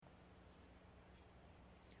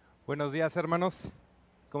Buenos días, hermanos.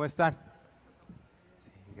 ¿Cómo están?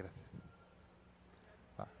 Sí, gracias.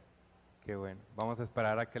 Qué bueno. Vamos a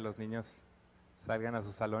esperar a que los niños salgan a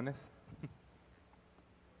sus salones.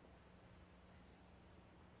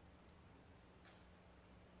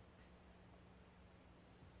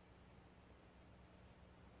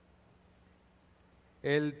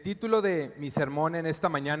 El título de mi sermón en esta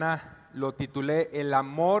mañana lo titulé El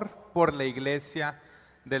amor por la iglesia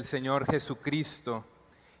del Señor Jesucristo.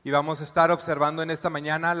 Y vamos a estar observando en esta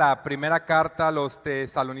mañana la primera carta a los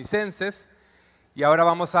tesalonicenses. Y ahora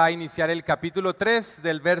vamos a iniciar el capítulo 3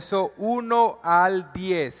 del verso 1 al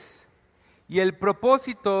 10. Y el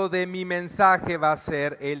propósito de mi mensaje va a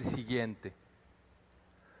ser el siguiente.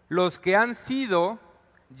 Los que han sido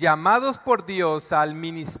llamados por Dios al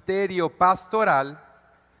ministerio pastoral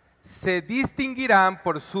se distinguirán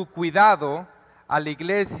por su cuidado a la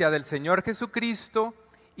iglesia del Señor Jesucristo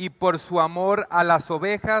y por su amor a las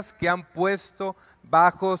ovejas que han puesto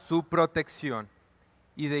bajo su protección.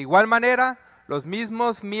 Y de igual manera, los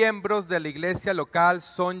mismos miembros de la iglesia local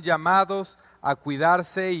son llamados a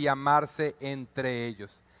cuidarse y amarse entre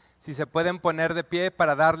ellos. Si se pueden poner de pie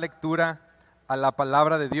para dar lectura a la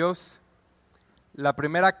palabra de Dios. La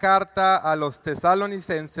primera carta a los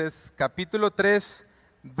tesalonicenses, capítulo 3,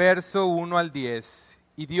 verso 1 al 10.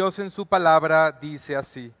 Y Dios en su palabra dice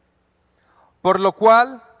así: por lo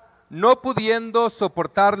cual, no pudiendo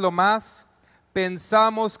soportarlo más,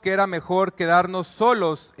 pensamos que era mejor quedarnos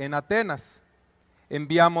solos en Atenas.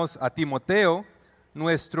 Enviamos a Timoteo,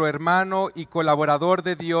 nuestro hermano y colaborador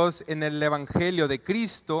de Dios en el Evangelio de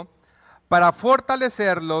Cristo, para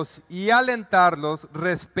fortalecerlos y alentarlos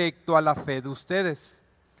respecto a la fe de ustedes,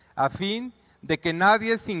 a fin de que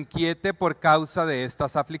nadie se inquiete por causa de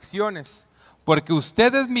estas aflicciones, porque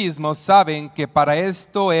ustedes mismos saben que para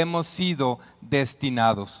esto hemos sido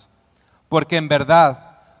destinados. Porque en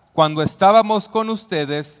verdad, cuando estábamos con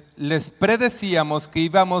ustedes, les predecíamos que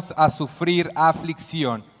íbamos a sufrir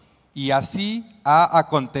aflicción, y así ha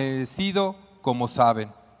acontecido, como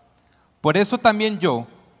saben. Por eso también yo,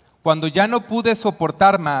 cuando ya no pude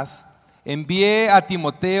soportar más, envié a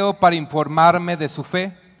Timoteo para informarme de su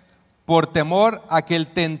fe, por temor a que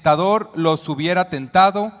el tentador los hubiera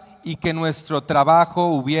tentado y que nuestro trabajo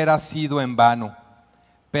hubiera sido en vano.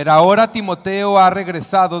 Pero ahora Timoteo ha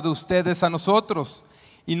regresado de ustedes a nosotros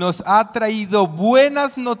y nos ha traído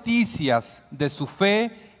buenas noticias de su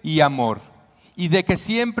fe y amor, y de que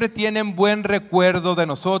siempre tienen buen recuerdo de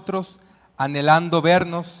nosotros, anhelando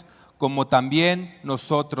vernos, como también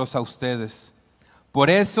nosotros a ustedes. Por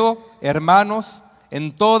eso, hermanos,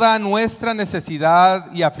 en toda nuestra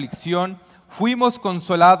necesidad y aflicción, fuimos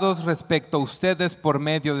consolados respecto a ustedes por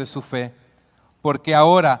medio de su fe, porque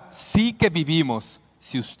ahora sí que vivimos,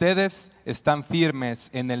 si ustedes están firmes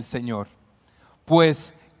en el Señor.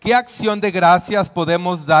 Pues, ¿qué acción de gracias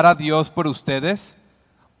podemos dar a Dios por ustedes?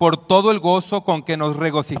 Por todo el gozo con que nos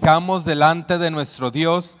regocijamos delante de nuestro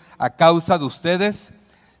Dios a causa de ustedes,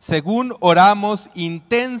 según oramos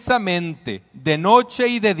intensamente de noche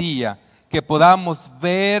y de día, que podamos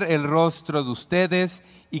ver el rostro de ustedes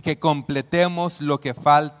y que completemos lo que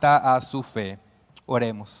falta a su fe.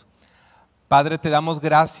 Oremos. Padre, te damos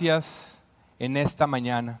gracias en esta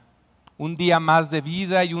mañana. Un día más de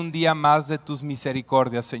vida y un día más de tus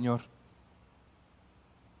misericordias, Señor.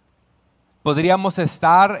 Podríamos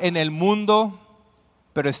estar en el mundo,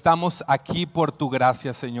 pero estamos aquí por tu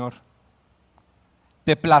gracia, Señor.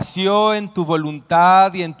 Te plació en tu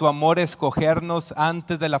voluntad y en tu amor escogernos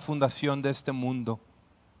antes de la fundación de este mundo.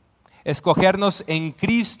 Escogernos en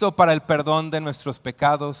Cristo para el perdón de nuestros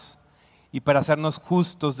pecados y para hacernos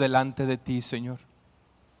justos delante de ti, Señor.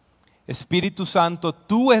 Espíritu Santo,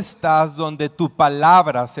 tú estás donde tu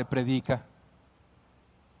palabra se predica.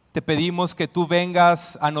 Te pedimos que tú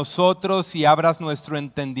vengas a nosotros y abras nuestro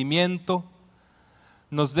entendimiento,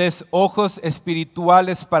 nos des ojos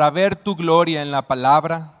espirituales para ver tu gloria en la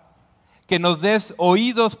palabra, que nos des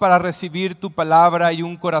oídos para recibir tu palabra y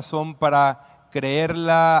un corazón para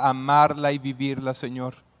creerla, amarla y vivirla,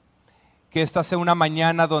 Señor. Que esta sea una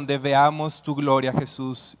mañana donde veamos tu gloria,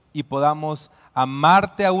 Jesús, y podamos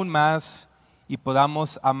amarte aún más y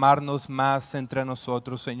podamos amarnos más entre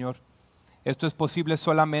nosotros, Señor. Esto es posible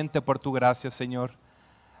solamente por tu gracia, Señor.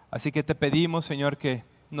 Así que te pedimos, Señor, que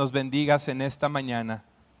nos bendigas en esta mañana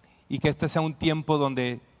y que este sea un tiempo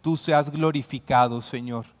donde tú seas glorificado,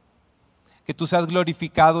 Señor. Que tú seas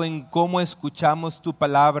glorificado en cómo escuchamos tu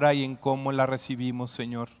palabra y en cómo la recibimos,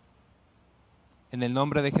 Señor. En el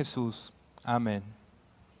nombre de Jesús, amén.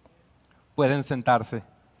 Pueden sentarse.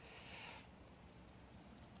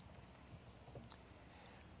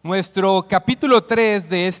 Nuestro capítulo 3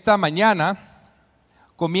 de esta mañana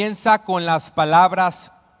comienza con las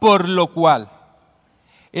palabras por lo cual.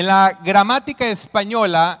 En la gramática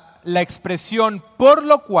española, la expresión por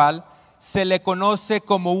lo cual se le conoce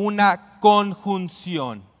como una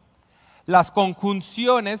conjunción. Las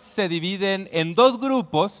conjunciones se dividen en dos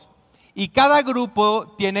grupos y cada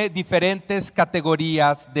grupo tiene diferentes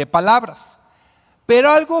categorías de palabras.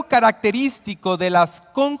 Pero algo característico de las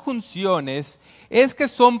conjunciones es que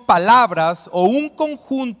son palabras o un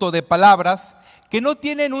conjunto de palabras que no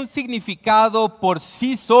tienen un significado por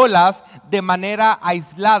sí solas de manera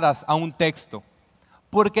aisladas a un texto.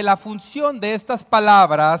 Porque la función de estas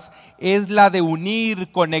palabras es la de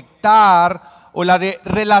unir, conectar o la de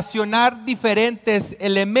relacionar diferentes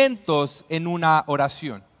elementos en una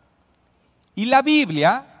oración. Y la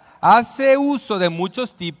Biblia hace uso de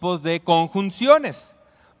muchos tipos de conjunciones.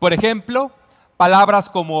 Por ejemplo, palabras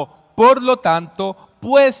como por lo tanto,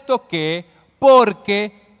 puesto que,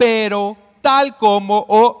 porque, pero, tal como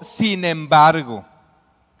o sin embargo.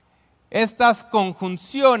 Estas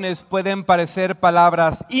conjunciones pueden parecer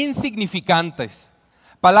palabras insignificantes,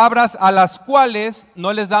 palabras a las cuales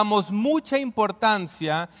no les damos mucha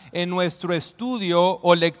importancia en nuestro estudio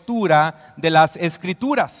o lectura de las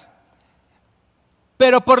Escrituras.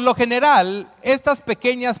 Pero por lo general, estas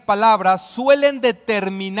pequeñas palabras suelen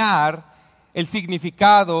determinar el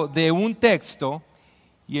significado de un texto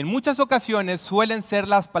y en muchas ocasiones suelen ser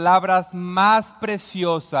las palabras más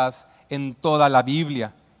preciosas en toda la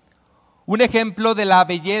Biblia. Un ejemplo de la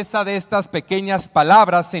belleza de estas pequeñas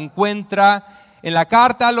palabras se encuentra en la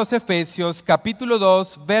carta a los Efesios, capítulo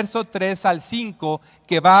 2, verso 3 al 5,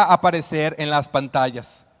 que va a aparecer en las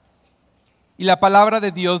pantallas. Y la palabra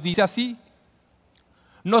de Dios dice así: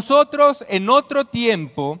 nosotros en otro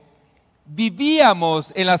tiempo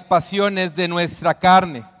vivíamos en las pasiones de nuestra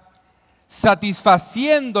carne,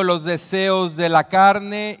 satisfaciendo los deseos de la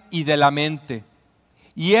carne y de la mente.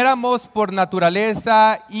 Y éramos por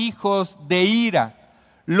naturaleza hijos de ira,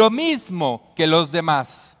 lo mismo que los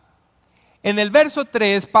demás. En el verso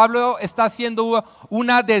 3, Pablo está haciendo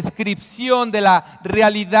una descripción de la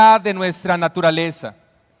realidad de nuestra naturaleza.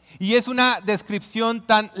 Y es una descripción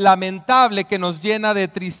tan lamentable que nos llena de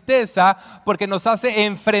tristeza porque nos hace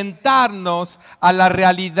enfrentarnos a la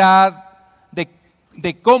realidad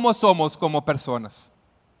de cómo somos como personas.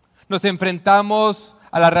 Nos enfrentamos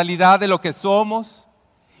a la realidad de lo que somos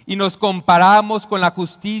y nos comparamos con la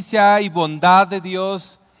justicia y bondad de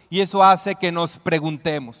Dios, y eso hace que nos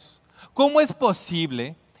preguntemos: ¿cómo es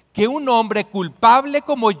posible que un hombre culpable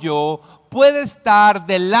como yo puede estar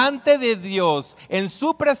delante de Dios en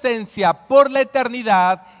su presencia por la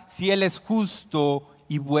eternidad si Él es justo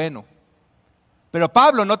y bueno? Pero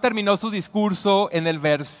Pablo no terminó su discurso en el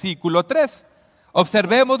versículo 3.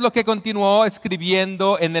 Observemos lo que continuó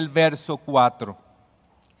escribiendo en el verso 4.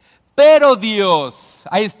 Pero Dios,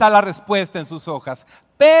 ahí está la respuesta en sus hojas,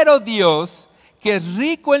 pero Dios, que es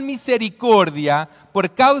rico en misericordia,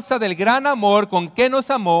 por causa del gran amor con que nos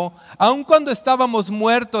amó, aun cuando estábamos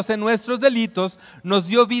muertos en nuestros delitos, nos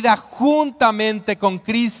dio vida juntamente con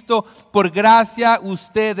Cristo. Por gracia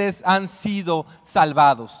ustedes han sido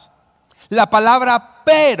salvados. La palabra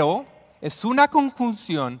pero es una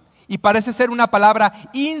conjunción y parece ser una palabra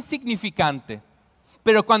insignificante.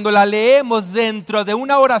 Pero cuando la leemos dentro de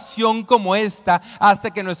una oración como esta, hace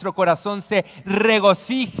que nuestro corazón se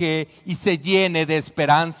regocije y se llene de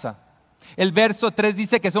esperanza. El verso 3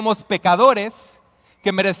 dice que somos pecadores,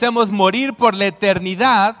 que merecemos morir por la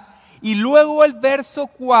eternidad. Y luego el verso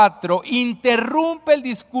 4 interrumpe el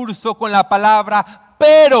discurso con la palabra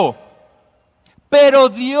pero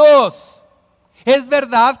Dios. Es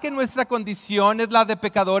verdad que nuestra condición es la de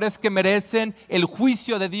pecadores que merecen el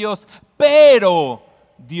juicio de Dios, pero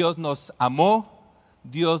Dios nos amó,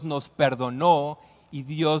 Dios nos perdonó y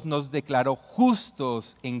Dios nos declaró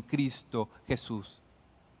justos en Cristo Jesús.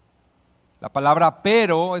 La palabra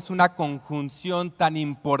pero es una conjunción tan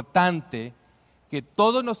importante que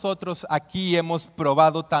todos nosotros aquí hemos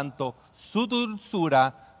probado tanto su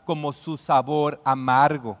dulzura como su sabor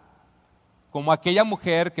amargo. Como aquella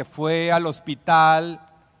mujer que fue al hospital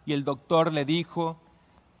y el doctor le dijo: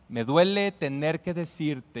 me duele tener que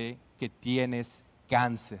decirte que tienes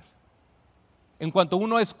cáncer. En cuanto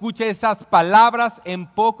uno escucha esas palabras, en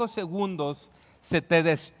pocos segundos se te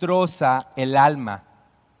destroza el alma.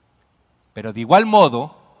 Pero de igual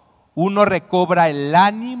modo, uno recobra el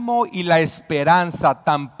ánimo y la esperanza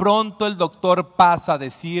tan pronto el doctor pasa a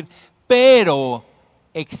decir: pero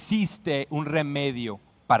existe un remedio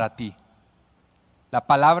para ti. La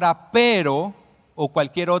palabra pero o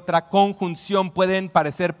cualquier otra conjunción pueden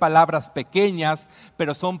parecer palabras pequeñas,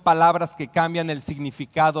 pero son palabras que cambian el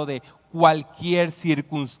significado de cualquier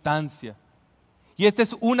circunstancia. Y esta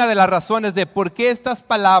es una de las razones de por qué estas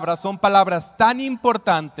palabras son palabras tan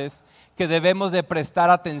importantes que debemos de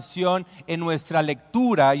prestar atención en nuestra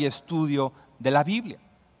lectura y estudio de la Biblia.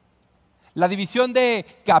 La división de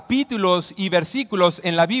capítulos y versículos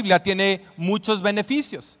en la Biblia tiene muchos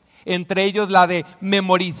beneficios, entre ellos la de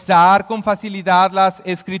memorizar con facilidad las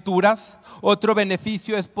escrituras. Otro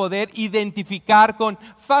beneficio es poder identificar con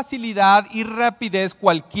facilidad y rapidez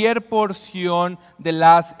cualquier porción de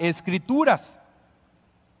las escrituras.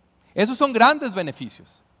 Esos son grandes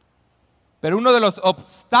beneficios. Pero uno de los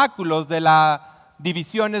obstáculos de las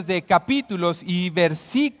divisiones de capítulos y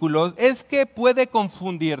versículos es que puede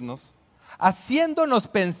confundirnos, haciéndonos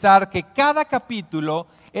pensar que cada capítulo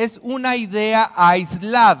es una idea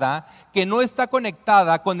aislada que no está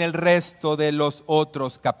conectada con el resto de los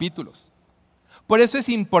otros capítulos. Por eso es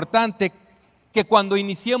importante que cuando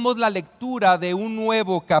iniciemos la lectura de un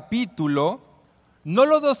nuevo capítulo, no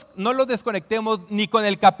lo desconectemos ni con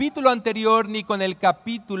el capítulo anterior ni con el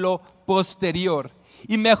capítulo posterior.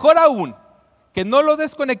 Y mejor aún, que no lo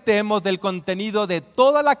desconectemos del contenido de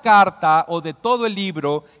toda la carta o de todo el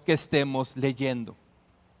libro que estemos leyendo.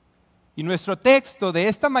 Y nuestro texto de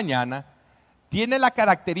esta mañana tiene la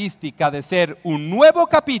característica de ser un nuevo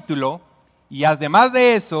capítulo y además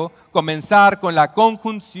de eso, comenzar con la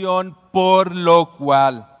conjunción por lo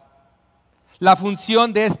cual. La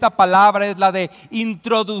función de esta palabra es la de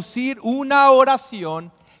introducir una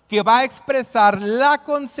oración que va a expresar la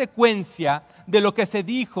consecuencia de lo que se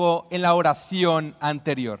dijo en la oración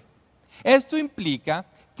anterior. Esto implica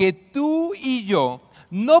que tú y yo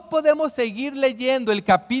no podemos seguir leyendo el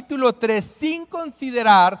capítulo 3 sin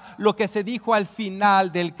considerar lo que se dijo al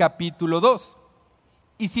final del capítulo 2.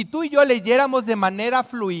 Y si tú y yo leyéramos de manera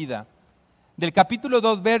fluida, del capítulo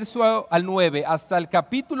 2, verso al 9, hasta el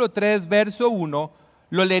capítulo 3, verso 1,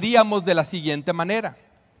 lo leeríamos de la siguiente manera.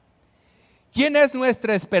 ¿Quién es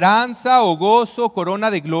nuestra esperanza o gozo,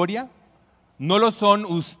 corona de gloria? ¿No lo son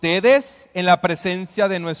ustedes en la presencia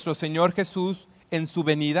de nuestro Señor Jesús en su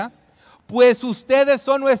venida? Pues ustedes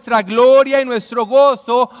son nuestra gloria y nuestro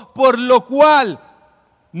gozo, por lo cual,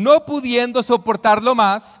 no pudiendo soportarlo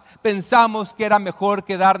más, pensamos que era mejor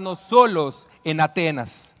quedarnos solos en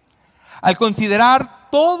Atenas. Al considerar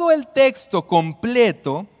todo el texto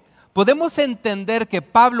completo, podemos entender que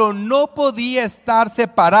Pablo no podía estar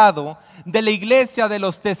separado de la iglesia de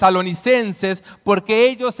los tesalonicenses porque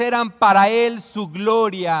ellos eran para él su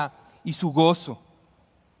gloria y su gozo.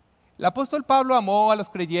 El apóstol Pablo amó a los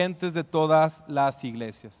creyentes de todas las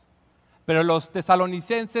iglesias, pero los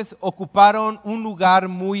tesalonicenses ocuparon un lugar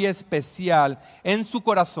muy especial en su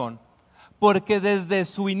corazón, porque desde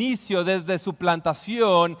su inicio, desde su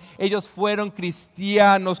plantación, ellos fueron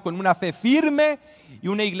cristianos con una fe firme y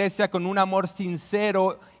una iglesia con un amor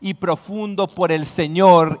sincero y profundo por el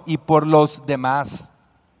Señor y por los demás.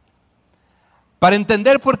 Para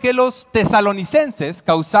entender por qué los tesalonicenses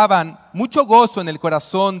causaban mucho gozo en el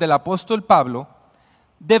corazón del apóstol Pablo,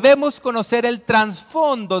 debemos conocer el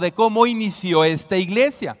trasfondo de cómo inició esta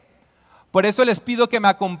iglesia. Por eso les pido que me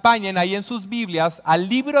acompañen ahí en sus Biblias al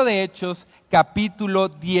libro de Hechos, capítulo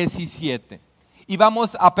 17. Y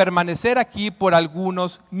vamos a permanecer aquí por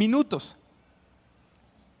algunos minutos.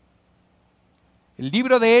 El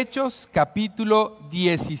libro de Hechos, capítulo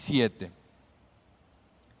 17.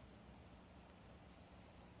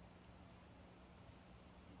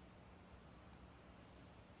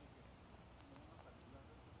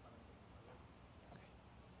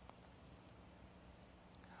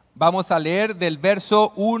 Vamos a leer del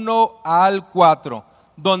verso 1 al 4,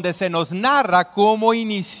 donde se nos narra cómo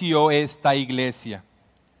inició esta iglesia.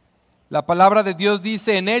 La palabra de Dios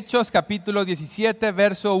dice en Hechos capítulo 17,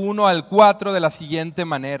 verso 1 al 4 de la siguiente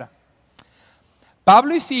manera.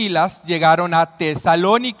 Pablo y Silas llegaron a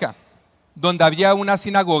Tesalónica, donde había una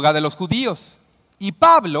sinagoga de los judíos. Y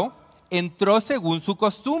Pablo entró según su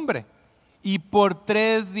costumbre, y por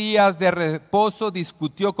 3 días de reposo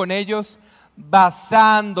discutió con ellos,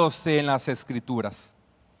 basándose en las Escrituras,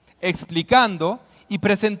 explicando y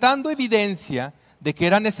presentando evidencia de que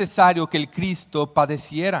era necesario que el Cristo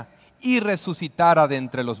padeciera y resucitara de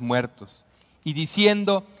entre los muertos, y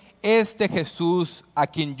diciendo, este Jesús a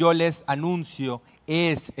quien yo les anuncio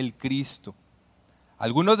es el Cristo.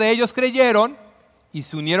 Algunos de ellos creyeron y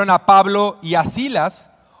se unieron a Pablo y a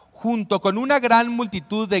Silas, junto con una gran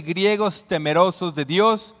multitud de griegos temerosos de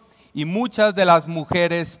Dios y muchas de las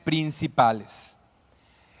mujeres principales.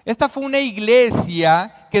 Esta fue una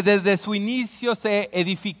iglesia que desde su inicio se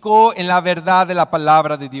edificó en la verdad de la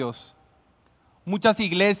palabra de Dios. Muchas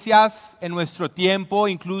iglesias en nuestro tiempo,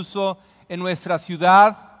 incluso en nuestra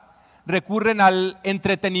ciudad, recurren al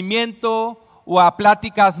entretenimiento o a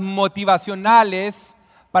pláticas motivacionales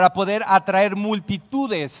para poder atraer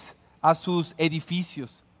multitudes a sus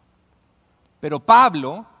edificios. Pero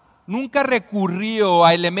Pablo nunca recurrió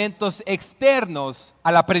a elementos externos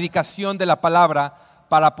a la predicación de la palabra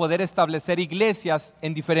para poder establecer iglesias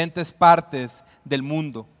en diferentes partes del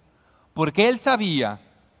mundo, porque él sabía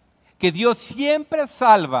que Dios siempre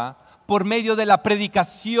salva por medio de la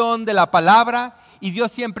predicación de la palabra, y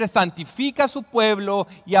Dios siempre santifica a su pueblo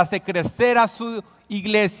y hace crecer a su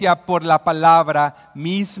iglesia por la palabra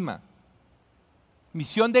misma.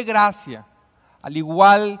 Misión de Gracia, al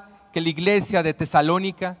igual que la iglesia de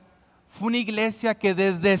Tesalónica, fue una iglesia que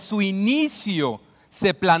desde su inicio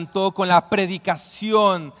se plantó con la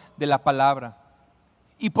predicación de la palabra.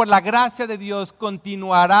 Y por la gracia de Dios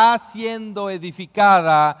continuará siendo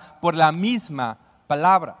edificada por la misma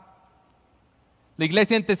palabra. La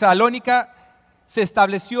iglesia en Tesalónica se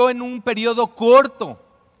estableció en un periodo corto,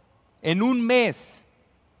 en un mes.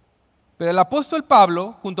 Pero el apóstol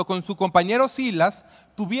Pablo, junto con su compañero Silas,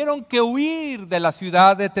 tuvieron que huir de la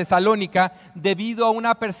ciudad de Tesalónica debido a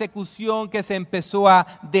una persecución que se empezó a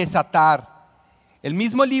desatar. El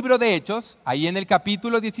mismo libro de Hechos, ahí en el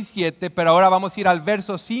capítulo 17, pero ahora vamos a ir al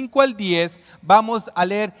verso 5 al 10, vamos a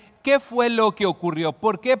leer qué fue lo que ocurrió,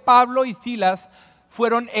 por qué Pablo y Silas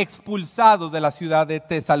fueron expulsados de la ciudad de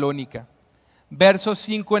Tesalónica. Verso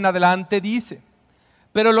 5 en adelante dice: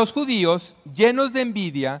 pero los judíos, llenos de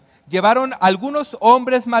envidia, llevaron algunos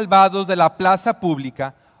hombres malvados de la plaza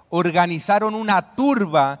pública, organizaron una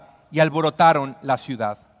turba y alborotaron la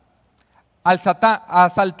ciudad.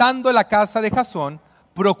 Asaltando la casa de Jasón,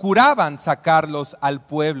 procuraban sacarlos al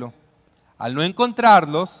pueblo. Al no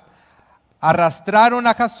encontrarlos, arrastraron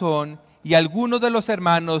a Jasón y algunos de los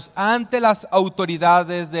hermanos ante las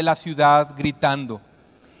autoridades de la ciudad, gritando: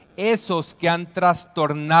 esos que han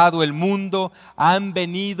trastornado el mundo han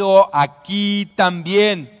venido aquí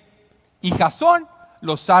también, y Jasón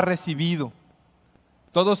los ha recibido.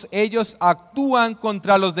 Todos ellos actúan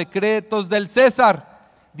contra los decretos del César,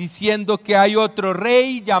 diciendo que hay otro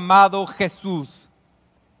rey llamado Jesús.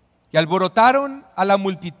 Y alborotaron a la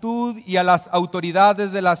multitud y a las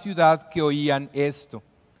autoridades de la ciudad que oían esto.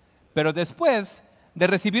 Pero después de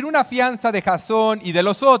recibir una fianza de Jasón y de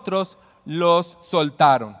los otros, los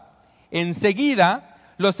soltaron. Enseguida,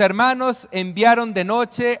 los hermanos enviaron de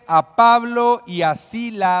noche a Pablo y a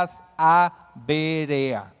Silas a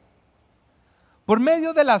Berea. Por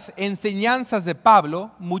medio de las enseñanzas de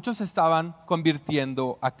Pablo, muchos estaban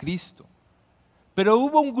convirtiendo a Cristo. Pero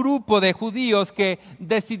hubo un grupo de judíos que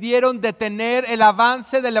decidieron detener el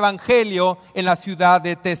avance del evangelio en la ciudad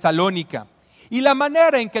de Tesalónica. Y la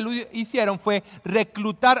manera en que lo hicieron fue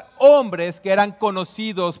reclutar hombres que eran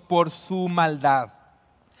conocidos por su maldad.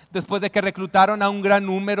 Después de que reclutaron a un gran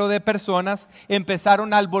número de personas,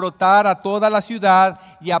 empezaron a alborotar a toda la ciudad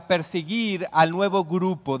y a perseguir al nuevo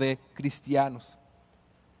grupo de cristianos.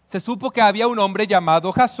 Se supo que había un hombre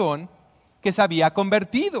llamado Jasón que se había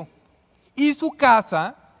convertido y su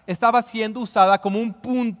casa estaba siendo usada como un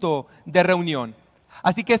punto de reunión.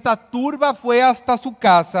 Así que esta turba fue hasta su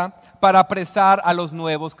casa para apresar a los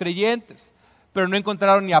nuevos creyentes. Pero no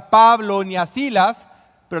encontraron ni a Pablo ni a Silas,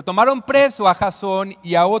 pero tomaron preso a Jasón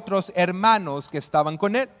y a otros hermanos que estaban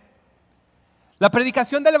con él. La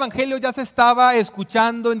predicación del evangelio ya se estaba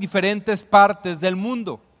escuchando en diferentes partes del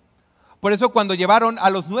mundo. Por eso cuando llevaron a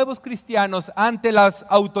los nuevos cristianos ante las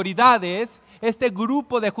autoridades, este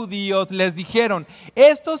grupo de judíos les dijeron: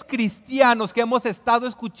 estos cristianos que hemos estado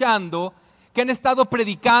escuchando, que han estado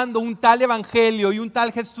predicando un tal evangelio y un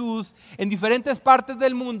tal Jesús en diferentes partes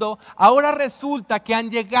del mundo, ahora resulta que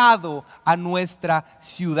han llegado a nuestra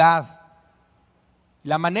ciudad.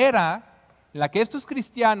 La manera en la que estos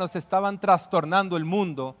cristianos estaban trastornando el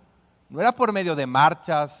mundo no era por medio de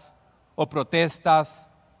marchas o protestas,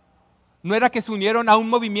 no era que se unieron a un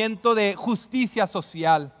movimiento de justicia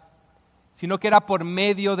social, sino que era por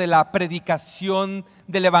medio de la predicación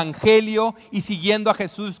del evangelio y siguiendo a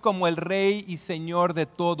Jesús como el Rey y Señor de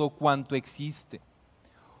todo cuanto existe.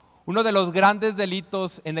 Uno de los grandes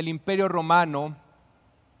delitos en el Imperio Romano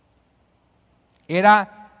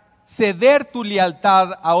era ceder tu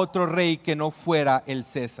lealtad a otro rey que no fuera el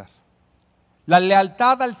César. La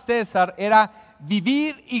lealtad al César era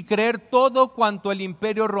vivir y creer todo cuanto el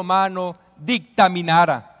Imperio Romano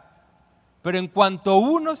dictaminara. Pero en cuanto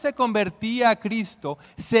uno se convertía a Cristo,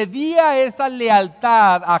 cedía esa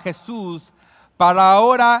lealtad a Jesús para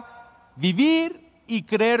ahora vivir y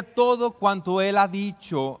creer todo cuanto Él ha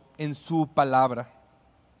dicho en su palabra.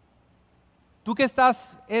 Tú que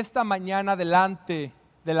estás esta mañana delante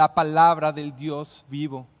de la palabra del Dios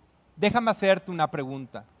vivo, déjame hacerte una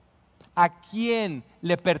pregunta. ¿A quién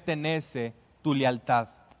le pertenece tu lealtad?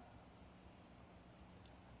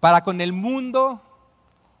 ¿Para con el mundo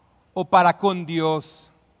o para con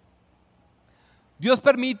Dios? Dios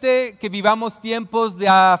permite que vivamos tiempos de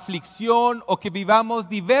aflicción o que vivamos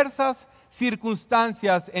diversas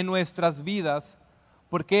circunstancias en nuestras vidas,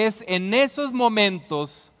 porque es en esos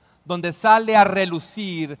momentos donde sale a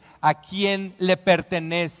relucir a quien le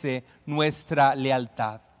pertenece nuestra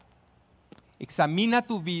lealtad. Examina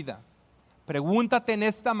tu vida. Pregúntate en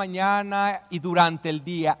esta mañana y durante el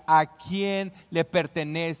día, ¿a quién le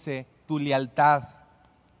pertenece tu lealtad?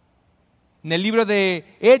 En el libro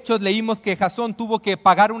de Hechos leímos que Jasón tuvo que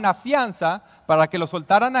pagar una fianza para que lo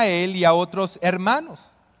soltaran a él y a otros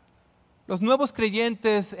hermanos. Los nuevos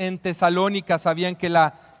creyentes en Tesalónica sabían que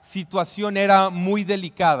la situación era muy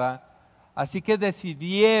delicada, así que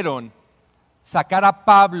decidieron sacar a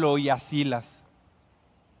Pablo y a Silas.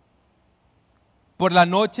 Por la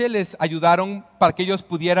noche les ayudaron para que ellos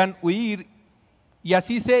pudieran huir y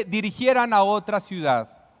así se dirigieran a otra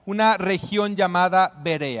ciudad, una región llamada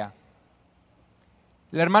Berea.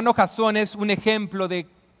 El hermano Jasón es un ejemplo de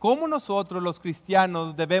cómo nosotros los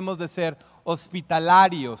cristianos debemos de ser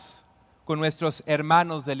hospitalarios con nuestros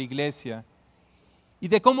hermanos de la iglesia y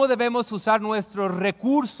de cómo debemos usar nuestros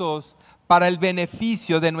recursos para el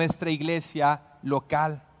beneficio de nuestra iglesia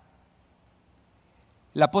local.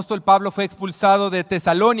 El apóstol Pablo fue expulsado de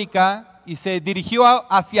Tesalónica y se dirigió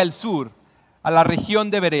hacia el sur, a la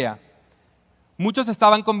región de Berea. Muchos se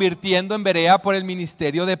estaban convirtiendo en Berea por el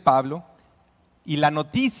ministerio de Pablo y la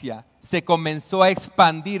noticia se comenzó a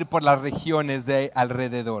expandir por las regiones de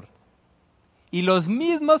alrededor. Y los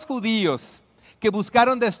mismos judíos que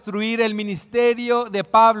buscaron destruir el ministerio de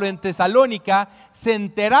Pablo en Tesalónica se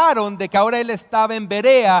enteraron de que ahora él estaba en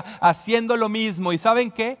Berea haciendo lo mismo. ¿Y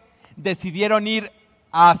saben qué? Decidieron ir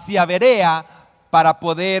hacia Berea para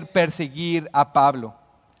poder perseguir a Pablo.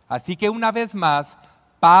 Así que una vez más,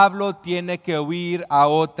 Pablo tiene que huir a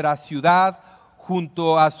otra ciudad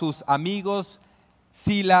junto a sus amigos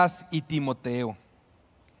Silas y Timoteo.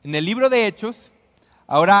 En el libro de Hechos,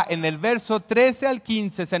 ahora en el verso 13 al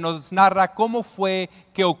 15 se nos narra cómo fue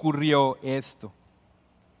que ocurrió esto.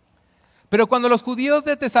 Pero cuando los judíos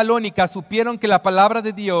de Tesalónica supieron que la palabra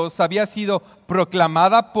de Dios había sido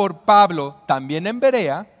proclamada por Pablo también en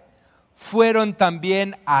Berea, fueron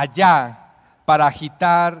también allá para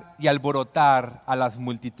agitar y alborotar a las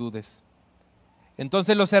multitudes.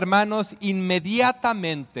 Entonces los hermanos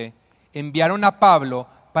inmediatamente enviaron a Pablo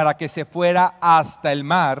para que se fuera hasta el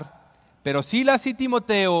mar, pero Silas y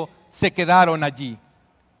Timoteo se quedaron allí.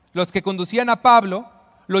 Los que conducían a Pablo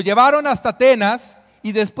lo llevaron hasta Atenas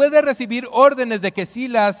y después de recibir órdenes de que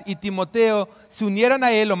Silas y Timoteo se unieran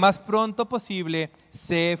a él lo más pronto posible,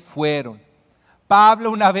 se fueron.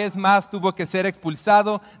 Pablo una vez más tuvo que ser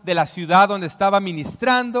expulsado de la ciudad donde estaba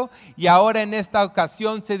ministrando y ahora en esta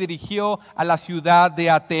ocasión se dirigió a la ciudad de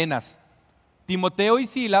Atenas. Timoteo y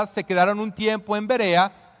Silas se quedaron un tiempo en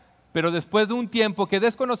Berea, pero después de un tiempo que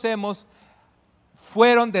desconocemos,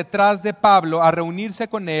 fueron detrás de Pablo a reunirse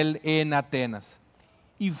con él en Atenas.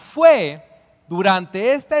 Y fue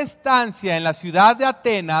durante esta estancia en la ciudad de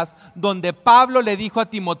Atenas donde Pablo le dijo a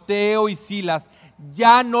Timoteo y Silas: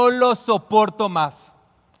 ya no lo soporto más.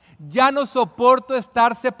 Ya no soporto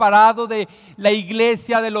estar separado de la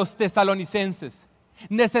iglesia de los tesalonicenses.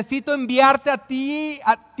 Necesito enviarte a ti,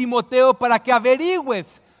 a Timoteo, para que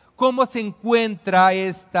averigües cómo se encuentra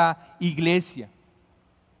esta iglesia.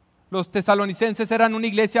 Los tesalonicenses eran una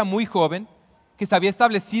iglesia muy joven que se había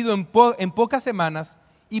establecido en pocas semanas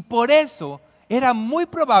y por eso era muy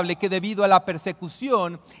probable que debido a la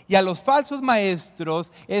persecución y a los falsos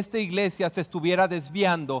maestros, esta iglesia se estuviera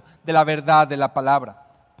desviando de la verdad de la palabra.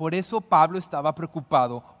 Por eso Pablo estaba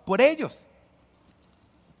preocupado por ellos.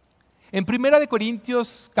 En 1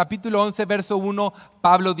 Corintios capítulo 11, verso 1,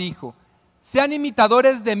 Pablo dijo: sean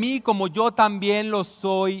imitadores de mí como yo también lo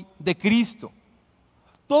soy de Cristo.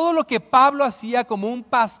 Todo lo que Pablo hacía como un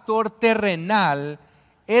pastor terrenal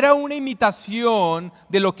era una imitación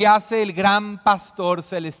de lo que hace el gran pastor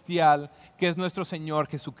celestial, que es nuestro Señor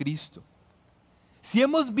Jesucristo. Si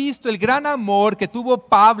hemos visto el gran amor que tuvo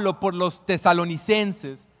Pablo por los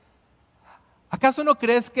tesalonicenses, ¿acaso no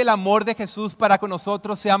crees que el amor de Jesús para con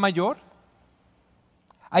nosotros sea mayor?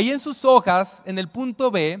 Ahí en sus hojas, en el punto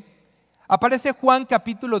B, aparece Juan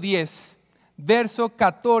capítulo 10, verso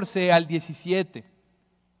 14 al 17.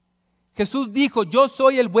 Jesús dijo: yo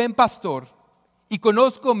soy el buen pastor y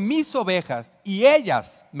conozco mis ovejas y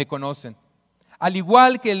ellas me conocen. Al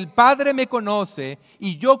igual que el Padre me conoce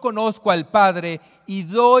y yo conozco al Padre y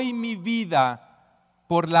doy mi vida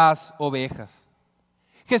por las ovejas.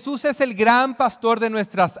 Jesús es el gran pastor de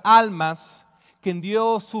nuestras almas quien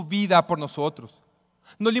dio su vida por nosotros.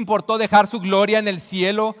 No le importó dejar su gloria en el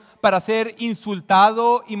cielo para ser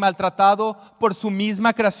insultado y maltratado por su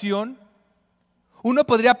misma creación. Uno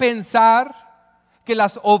podría pensar que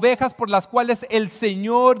las ovejas por las cuales el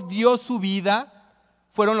Señor dio su vida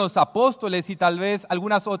fueron los apóstoles y tal vez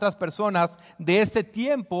algunas otras personas de ese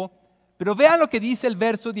tiempo, pero vean lo que dice el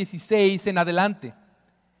verso 16 en adelante.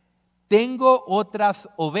 Tengo otras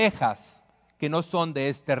ovejas que no son de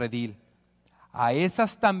este redil. A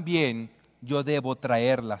esas también yo debo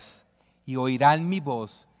traerlas, y oirán mi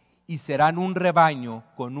voz, y serán un rebaño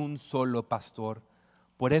con un solo pastor.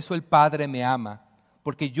 Por eso el Padre me ama,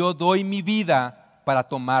 porque yo doy mi vida para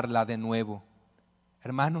tomarla de nuevo.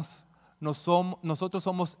 Hermanos, nosotros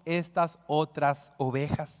somos estas otras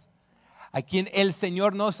ovejas, a quien el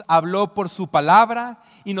Señor nos habló por su palabra,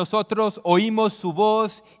 y nosotros oímos su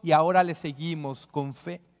voz, y ahora le seguimos con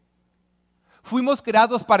fe. Fuimos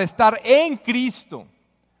creados para estar en Cristo,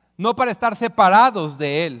 no para estar separados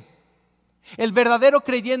de Él. El verdadero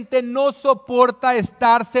creyente no soporta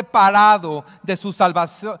estar separado de su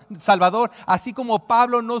Salvador, así como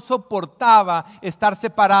Pablo no soportaba estar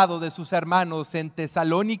separado de sus hermanos en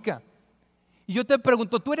Tesalónica. Y yo te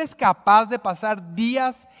pregunto, ¿tú eres capaz de pasar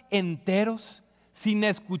días enteros sin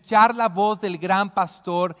escuchar la voz del gran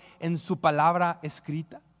pastor en su palabra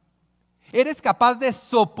escrita? ¿Eres capaz de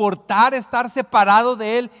soportar estar separado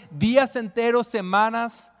de Él días enteros,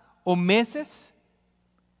 semanas o meses?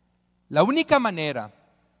 La única manera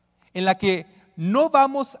en la que no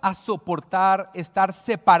vamos a soportar estar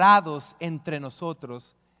separados entre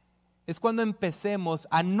nosotros es cuando empecemos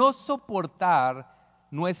a no soportar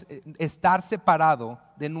estar separado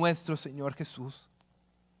de nuestro Señor Jesús.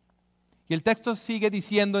 Y el texto sigue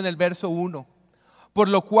diciendo en el verso 1, por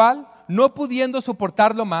lo cual, no pudiendo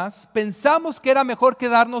soportarlo más, pensamos que era mejor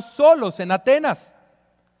quedarnos solos en Atenas.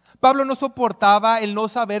 Pablo no soportaba el no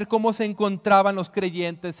saber cómo se encontraban los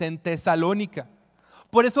creyentes en Tesalónica.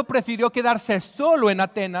 Por eso prefirió quedarse solo en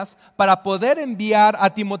Atenas para poder enviar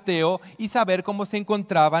a Timoteo y saber cómo se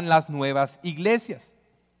encontraban las nuevas iglesias.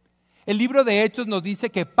 El libro de Hechos nos dice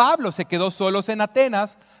que Pablo se quedó solo en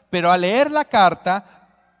Atenas, pero al leer la carta,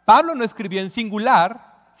 Pablo no escribió en singular,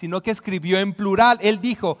 sino que escribió en plural. Él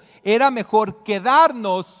dijo, era mejor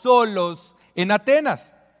quedarnos solos en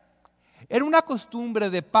Atenas. Era una costumbre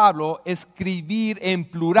de Pablo escribir en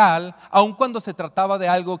plural, aun cuando se trataba de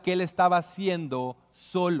algo que él estaba haciendo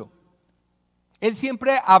solo. Él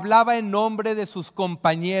siempre hablaba en nombre de sus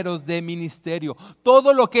compañeros de ministerio.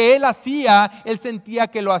 Todo lo que él hacía, él sentía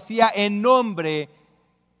que lo hacía en nombre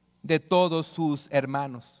de todos sus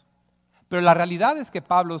hermanos. Pero la realidad es que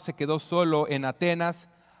Pablo se quedó solo en Atenas,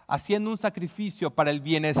 haciendo un sacrificio para el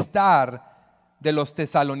bienestar de los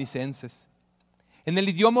tesalonicenses. En el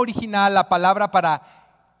idioma original, la palabra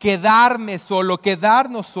para quedarme solo,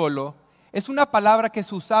 quedarnos solo, es una palabra que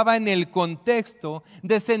se usaba en el contexto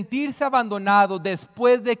de sentirse abandonado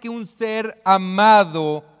después de que un ser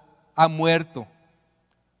amado ha muerto.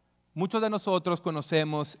 Muchos de nosotros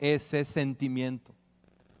conocemos ese sentimiento.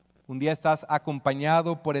 Un día estás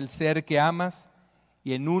acompañado por el ser que amas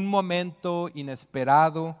y en un momento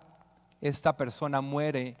inesperado esta persona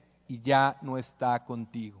muere y ya no está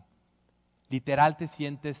contigo. Literal te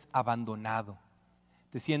sientes abandonado,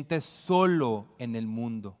 te sientes solo en el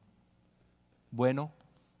mundo. Bueno,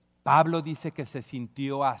 Pablo dice que se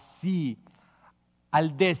sintió así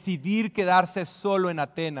al decidir quedarse solo en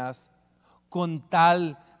Atenas con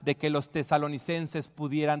tal de que los tesalonicenses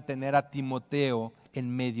pudieran tener a Timoteo en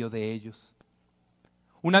medio de ellos.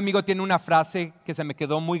 Un amigo tiene una frase que se me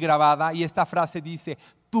quedó muy grabada y esta frase dice,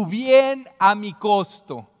 tu bien a mi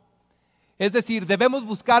costo. Es decir, debemos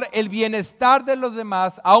buscar el bienestar de los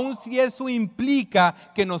demás, aun si eso implica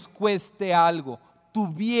que nos cueste algo. Tu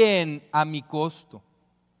bien a mi costo.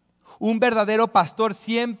 Un verdadero pastor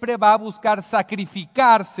siempre va a buscar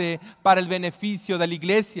sacrificarse para el beneficio de la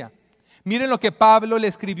iglesia. Miren lo que Pablo le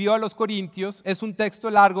escribió a los Corintios. Es un texto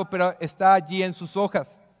largo, pero está allí en sus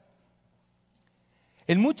hojas.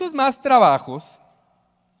 En muchos más trabajos,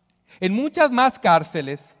 en muchas más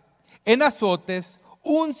cárceles, en azotes,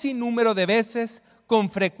 un sinnúmero de veces, con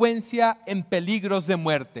frecuencia en peligros de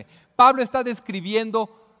muerte. Pablo está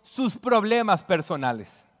describiendo sus problemas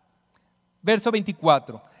personales. Verso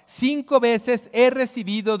 24. 5 veces he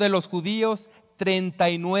recibido de los judíos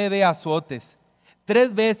 39 azotes.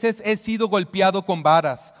 3 veces he sido golpeado con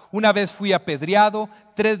varas. 1 vez fui apedreado.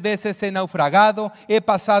 3 veces he naufragado. He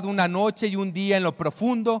pasado una noche y un día en lo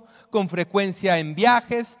profundo, con frecuencia en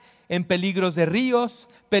viajes, en peligros de ríos,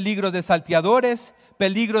 peligros de salteadores,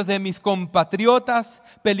 peligros de mis compatriotas,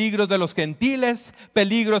 peligros de los gentiles,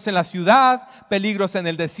 peligros en la ciudad, peligros en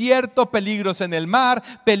el desierto, peligros en el mar,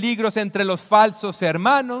 peligros entre los falsos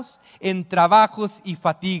hermanos, en trabajos y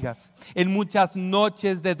fatigas, en muchas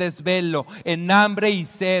noches de desvelo, en hambre y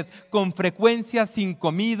sed, con frecuencia sin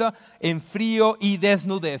comida, en frío y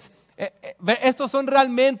desnudez. Estos son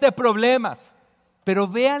realmente problemas. Pero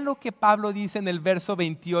vean lo que Pablo dice en el verso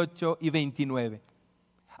 28 y 29.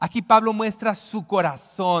 Aquí Pablo muestra su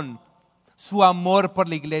corazón, su amor por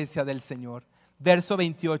la iglesia del Señor. Verso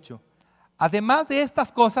 28. Además de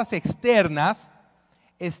estas cosas externas,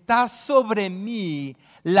 está sobre mí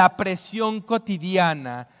la presión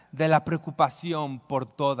cotidiana de la preocupación por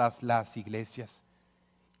todas las iglesias.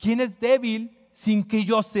 ¿Quién es débil sin que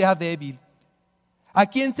yo sea débil? ¿A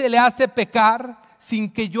quién se le hace pecar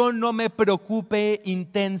sin que yo no me preocupe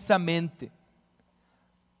intensamente?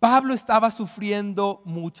 Pablo estaba sufriendo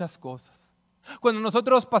muchas cosas. Cuando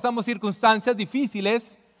nosotros pasamos circunstancias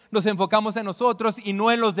difíciles, nos enfocamos en nosotros y no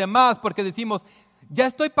en los demás, porque decimos, ya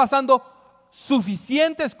estoy pasando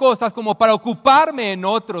suficientes cosas como para ocuparme en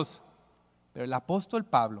otros. Pero el apóstol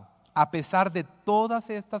Pablo, a pesar de todas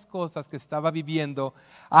estas cosas que estaba viviendo,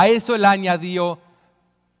 a eso le añadió,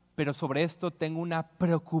 pero sobre esto tengo una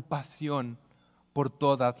preocupación por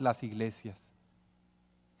todas las iglesias.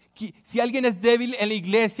 Si alguien es débil en la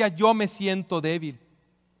iglesia, yo me siento débil.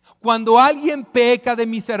 Cuando alguien peca de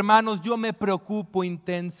mis hermanos, yo me preocupo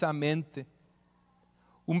intensamente.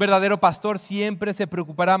 Un verdadero pastor siempre se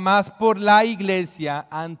preocupará más por la iglesia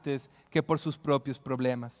antes que por sus propios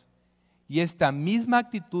problemas. Y esta misma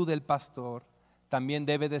actitud del pastor también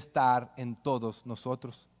debe de estar en todos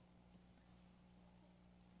nosotros.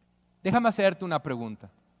 Déjame hacerte una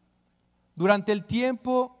pregunta. Durante el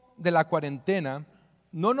tiempo de la cuarentena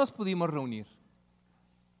no nos pudimos reunir,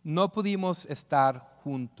 no pudimos estar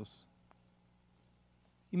juntos.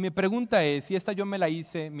 Y mi pregunta es, y esta yo me la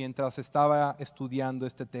hice mientras estaba estudiando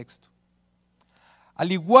este texto.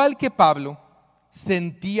 Al igual que Pablo,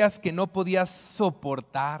 ¿sentías que no podías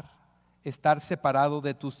soportar estar separado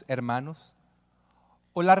de tus hermanos?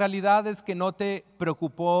 ¿O la realidad es que no te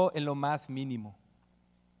preocupó en lo más mínimo?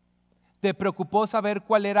 ¿Te preocupó saber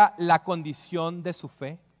cuál era la condición de su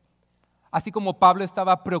fe? Así como Pablo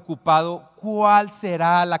estaba preocupado, ¿cuál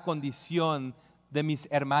será la condición de mis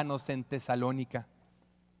hermanos en Tesalónica?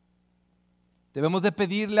 Debemos de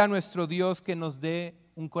pedirle a nuestro Dios que nos dé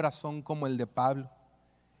un corazón como el de Pablo.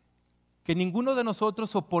 Que ninguno de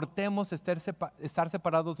nosotros soportemos estar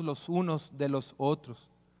separados los unos de los otros.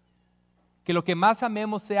 Que lo que más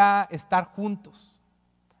amemos sea estar juntos,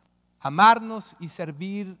 amarnos y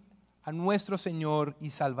servir a nuestro Señor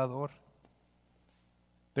y Salvador.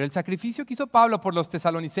 Pero el sacrificio que hizo Pablo por los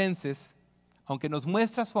tesalonicenses, aunque nos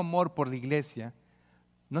muestra su amor por la iglesia,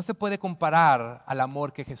 no se puede comparar al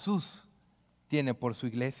amor que Jesús tiene por su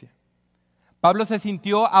iglesia. Pablo se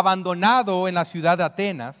sintió abandonado en la ciudad de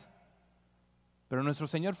Atenas, pero nuestro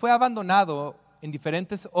Señor fue abandonado en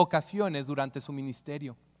diferentes ocasiones durante su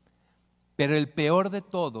ministerio. Pero el peor de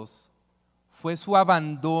todos fue su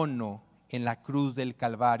abandono en la cruz del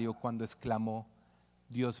Calvario cuando exclamó,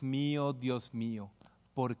 Dios mío,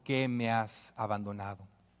 ¿por qué me has abandonado?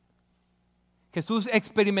 Jesús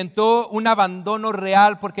experimentó un abandono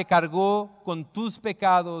real porque cargó con tus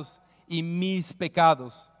pecados y mis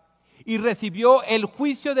pecados y recibió el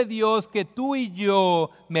juicio de Dios que tú y yo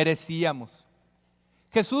merecíamos.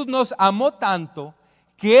 Jesús nos amó tanto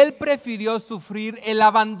que Él prefirió sufrir el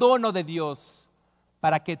abandono de Dios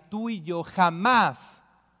para que tú y yo jamás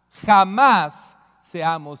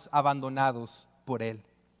seamos abandonados por Él.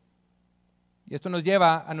 Y esto nos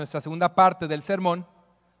lleva a nuestra segunda parte del sermón,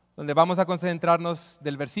 donde vamos a concentrarnos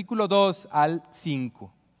del versículo 2 al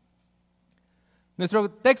 5.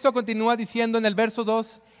 Nuestro texto continúa diciendo en el verso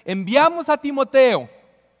 2, enviamos a Timoteo,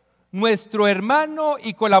 nuestro hermano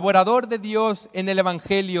y colaborador de Dios en el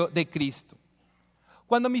Evangelio de Cristo.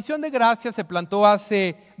 Cuando Misión de Gracia se plantó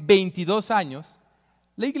hace 22 años,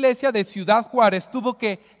 la iglesia de Ciudad Juárez tuvo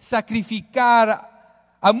que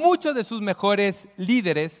sacrificar a muchos de sus mejores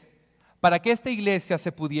líderes para que esta iglesia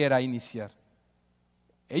se pudiera iniciar.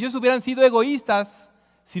 Ellos hubieran sido egoístas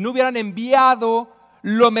si no hubieran enviado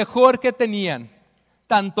lo mejor que tenían,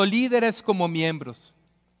 tanto líderes como miembros.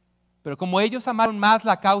 Pero como ellos amaron más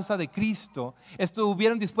la causa de Cristo,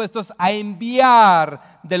 estuvieron dispuestos a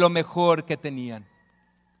enviar de lo mejor que tenían.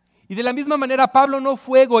 Y de la misma manera Pablo no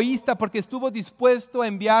fue egoísta porque estuvo dispuesto a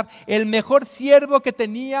enviar el mejor siervo que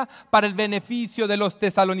tenía para el beneficio de los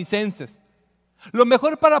tesalonicenses. Lo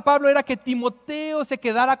mejor para Pablo era que Timoteo se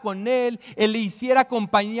quedara con él, él le hiciera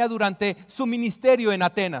compañía durante su ministerio en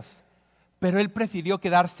Atenas. pero él prefirió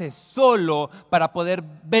quedarse solo para poder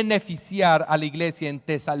beneficiar a la iglesia en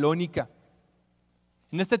Tesalónica.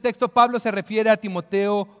 En este texto Pablo se refiere a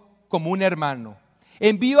Timoteo como un hermano.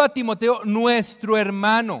 Envío a Timoteo, nuestro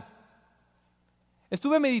hermano.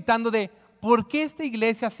 Estuve meditando de por qué esta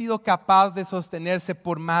iglesia ha sido capaz de sostenerse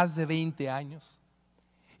por más de 20 años.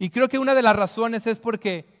 Y creo que una de las razones es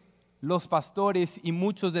porque los pastores y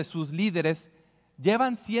muchos de sus líderes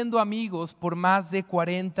llevan siendo amigos por más de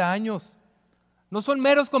 40 años. No son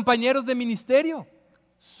meros compañeros de ministerio,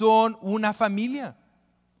 son una familia.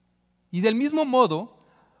 Y del mismo modo,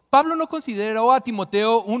 Pablo no consideró a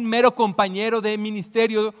Timoteo un mero compañero de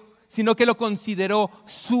ministerio, sino que lo consideró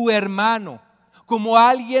su hermano, como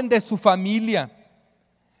alguien de su familia.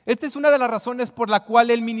 Esta es una de las razones por la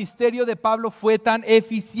cual el ministerio de Pablo fue tan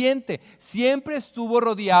eficiente. Siempre estuvo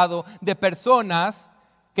rodeado de personas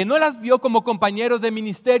que no las vio como compañeros de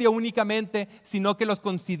ministerio únicamente, sino que los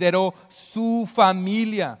consideró su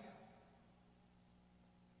familia.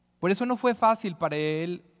 Por eso no fue fácil para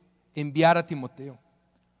él enviar a Timoteo,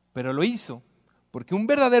 pero lo hizo porque un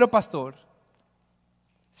verdadero pastor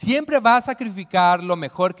siempre va a sacrificar lo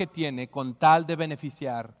mejor que tiene con tal de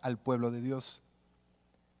beneficiar al pueblo de Dios.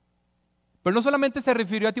 Pero no solamente se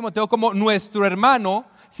refirió a Timoteo como nuestro hermano,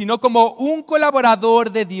 sino como un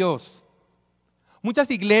colaborador de Dios.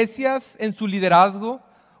 Muchas iglesias en su liderazgo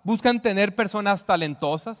buscan tener personas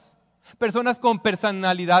talentosas, personas con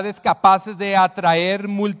personalidades capaces de atraer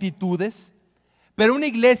multitudes, pero una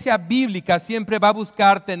iglesia bíblica siempre va a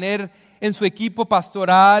buscar tener en su equipo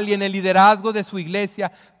pastoral y en el liderazgo de su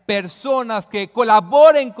iglesia personas que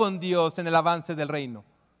colaboren con Dios en el avance del reino,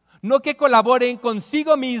 no que colaboren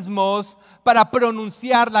consigo mismos para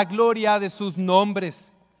pronunciar la gloria de sus nombres.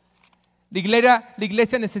 La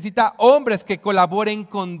iglesia necesita hombres que colaboren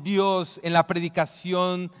con Dios en la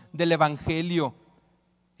predicación del evangelio,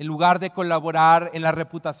 en lugar de colaborar en la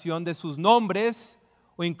reputación de sus nombres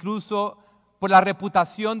o incluso por la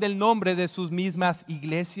reputación del nombre de sus mismas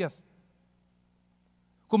iglesias.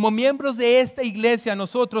 Como miembros de esta iglesia,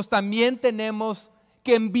 nosotros también tenemos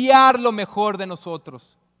que enviar lo mejor de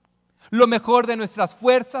nosotros, lo mejor de nuestras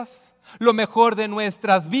fuerzas, lo mejor de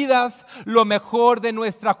nuestras vidas, lo mejor de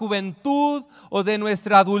nuestra juventud o de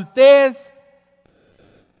nuestra adultez,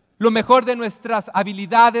 lo mejor de nuestras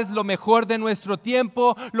habilidades, lo mejor de nuestro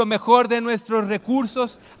tiempo, lo mejor de nuestros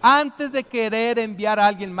recursos. Antes de querer enviar a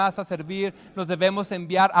alguien más a servir, nos debemos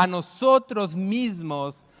enviar a nosotros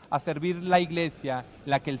mismos a servir la iglesia en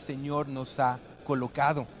la que el Señor nos ha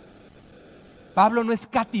colocado. Pablo no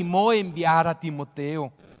escatimó enviar a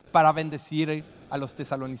Timoteo para bendecir a los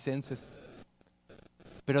tesalonicenses,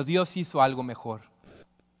 pero Dios hizo algo mejor.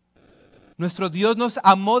 Nuestro Dios nos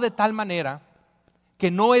amó de tal manera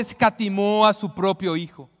que no escatimó a su propio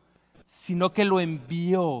Hijo, sino que lo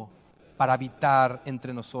envió para habitar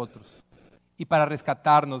entre nosotros y para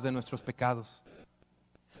rescatarnos de nuestros pecados.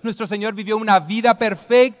 Nuestro Señor vivió una vida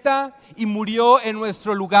perfecta y murió en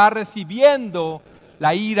nuestro lugar recibiendo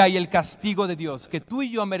la ira y el castigo de Dios que tú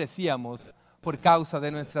y yo merecíamos por causa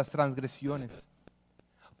de nuestras transgresiones.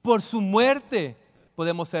 Por su muerte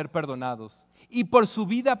podemos ser perdonados y por su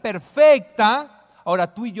vida perfecta,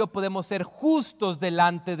 ahora tú y yo podemos ser justos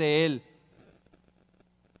delante de Él.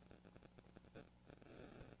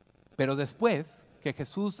 Pero después que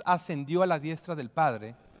Jesús ascendió a la diestra del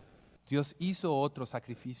Padre, Dios hizo otro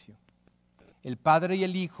sacrificio. El Padre y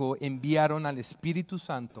el Hijo enviaron al Espíritu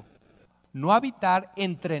Santo, no a habitar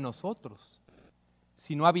entre nosotros,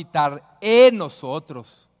 sino a habitar en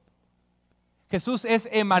nosotros. Jesús es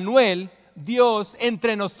Emmanuel, Dios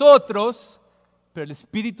entre nosotros, pero el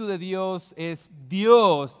Espíritu de Dios es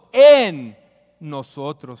Dios en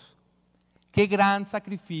nosotros. Qué gran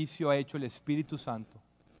sacrificio ha hecho el Espíritu Santo.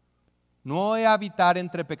 No a habitar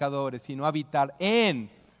entre pecadores, sino a habitar en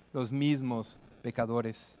los mismos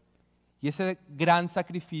pecadores. Y ese gran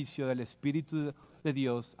sacrificio del Espíritu de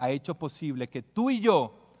Dios ha hecho posible que tú y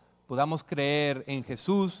yo podamos creer en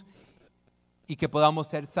Jesús y que podamos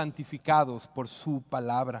ser santificados por su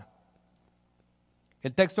palabra.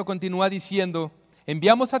 El texto continúa diciendo: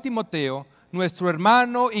 enviamos a Timoteo, nuestro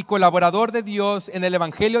hermano y colaborador de Dios en el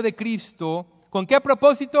Evangelio de Cristo. ¿Con qué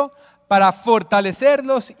propósito? Para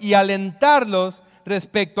fortalecerlos y alentarlos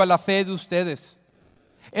respecto a la fe de ustedes.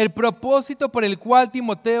 El propósito por el cual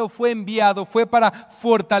Timoteo fue enviado fue para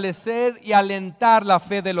fortalecer y alentar la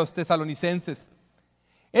fe de los tesalonicenses.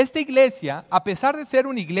 Esta iglesia, a pesar de ser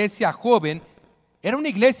una iglesia joven, era una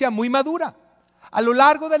iglesia muy madura. A lo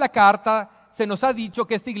largo de la carta se nos ha dicho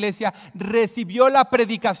que esta iglesia recibió la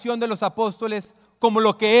predicación de los apóstoles como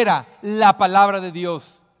lo que era la palabra de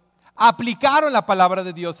Dios. aplicaron la palabra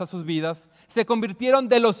de Dios a sus vidas, se convirtieron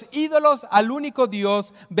de los ídolos al único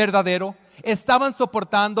Dios verdadero, estaban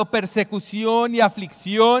soportando persecución y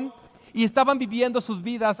aflicción y estaban viviendo sus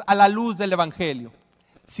vidas a la luz del Evangelio.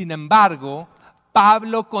 Sin embargo,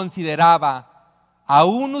 Pablo consideraba,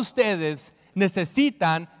 aún ustedes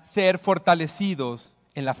necesitan ser fortalecidos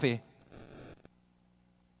en la fe.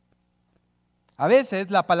 A veces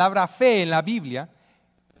la palabra fe en la Biblia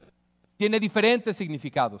tiene diferentes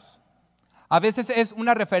significados. A veces es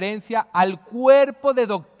una referencia al cuerpo de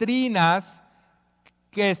doctrinas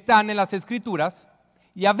que están en las Escrituras,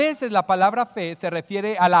 y a veces la palabra fe se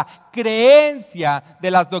refiere a la creencia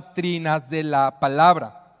de las doctrinas de la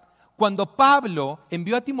palabra. Cuando Pablo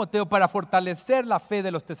envió a Timoteo para fortalecer la fe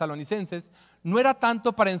de los tesalonicenses, no era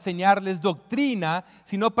tanto para enseñarles doctrina,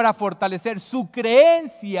 sino para fortalecer su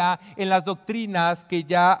creencia en las doctrinas que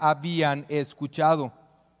ya habían escuchado.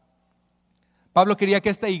 Pablo quería que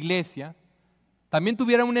esta iglesia también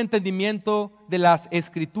tuviera un entendimiento de las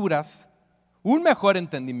Escrituras, un mejor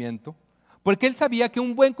entendimiento, porque él sabía que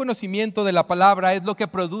un buen conocimiento de la palabra es lo que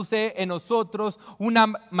produce en nosotros una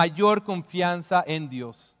mayor confianza en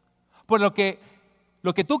Dios. Por lo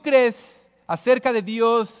que tú crees acerca de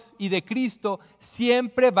Dios y de Cristo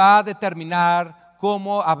siempre va a determinar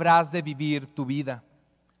cómo habrás de vivir tu vida.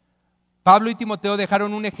 Pablo y Timoteo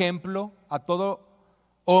dejaron un ejemplo a todo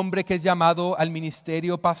hombre que es llamado al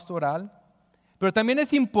ministerio pastoral, pero también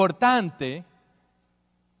es importante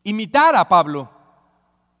imitar a Pablo.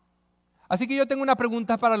 Así que yo tengo una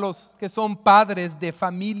pregunta para los que son padres de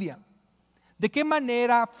familia. ¿De qué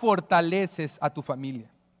manera fortaleces a tu familia?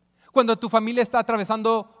 Cuando tu familia está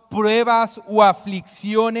atravesando pruebas o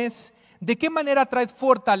aflicciones, ¿de qué manera traes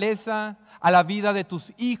fortaleza a la vida de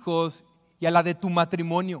tus hijos y a la de tu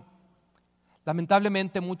matrimonio?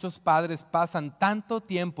 Lamentablemente muchos padres pasan tanto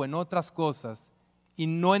tiempo en otras cosas y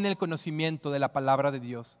no en el conocimiento de la palabra de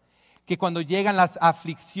Dios, que cuando llegan las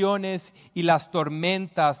aflicciones y las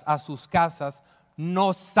tormentas a sus casas,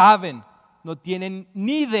 no saben, no tienen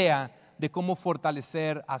ni idea de cómo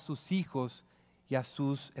fortalecer a sus hijos y a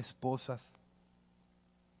sus esposas.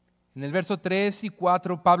 En el verso 3 y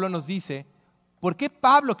 4 Pablo nos dice, ¿por qué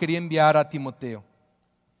Pablo quería enviar a Timoteo?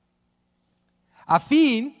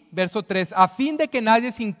 Verso 3, a fin de que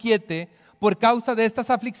nadie se inquiete por causa de estas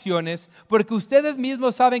aflicciones, porque ustedes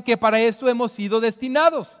mismos saben que para esto hemos sido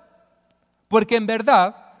destinados. Porque en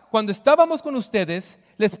verdad, cuando estábamos con ustedes,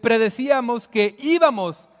 les predecíamos que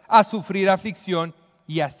íbamos a sufrir aflicción,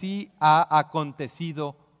 y así ha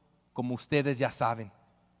acontecido, como ustedes ya saben.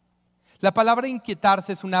 La palabra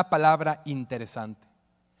inquietarse es una palabra interesante.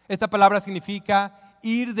 Esta palabra significa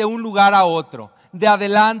ir de un lugar a otro, de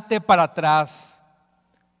adelante para atrás.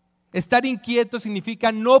 Estar inquieto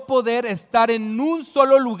significa no poder estar en un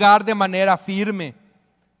solo lugar de manera firme.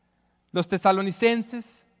 Los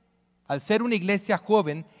tesalonicenses, al ser una iglesia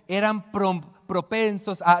joven, eran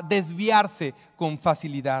propensos a desviarse con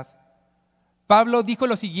facilidad. Pablo dijo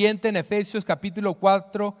lo siguiente en Efesios capítulo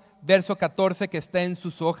 4, verso 14, que está en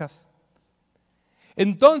sus hojas.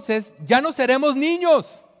 Entonces ya no seremos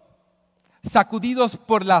niños, sacudidos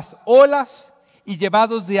por las olas y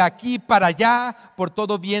llevados de aquí para allá por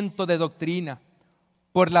todo viento de doctrina,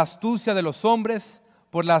 por la astucia de los hombres,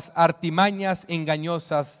 por las artimañas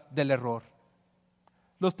engañosas del error.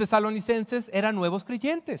 Los tesalonicenses eran nuevos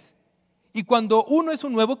creyentes. Y cuando uno es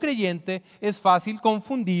un nuevo creyente, es fácil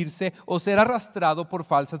confundirse o ser arrastrado por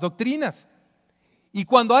falsas doctrinas. Y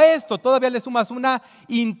cuando a esto todavía le sumas una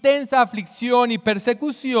intensa aflicción y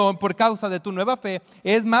persecución por causa de tu nueva fe,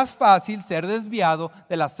 es más fácil ser desviado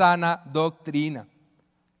de la sana doctrina.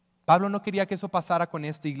 Pablo no quería que eso pasara con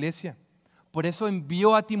esta iglesia. Por eso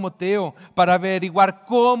envió a Timoteo para averiguar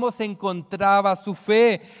cómo se encontraba su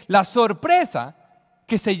fe. La sorpresa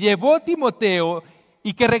que se llevó Timoteo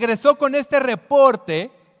y que regresó con este reporte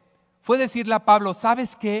fue decirle a Pablo,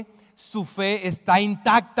 ¿sabes qué? Su fe está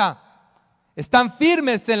intacta. Están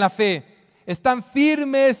firmes en la fe, están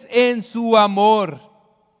firmes en su amor.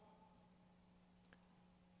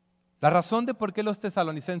 La razón de por qué los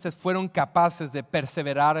tesalonicenses fueron capaces de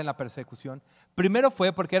perseverar en la persecución, primero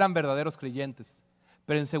fue porque eran verdaderos creyentes,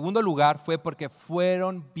 pero en segundo lugar fue porque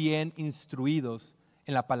fueron bien instruidos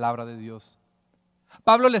en la palabra de Dios.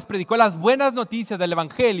 Pablo les predicó las buenas noticias del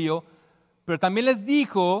Evangelio, pero también les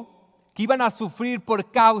dijo que iban a sufrir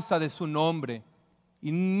por causa de su nombre.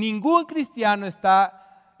 Y ningún cristiano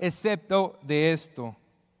está exento de esto.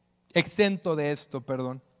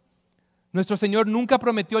 Nuestro Señor nunca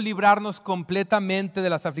prometió librarnos completamente de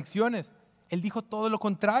las aflicciones. Él dijo todo lo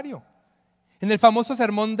contrario. En el famoso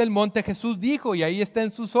Sermón del Monte Jesús dijo, y ahí está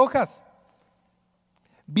en sus hojas,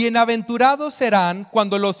 Bienaventurados serán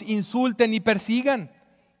cuando los insulten y persigan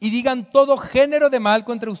y digan todo género de mal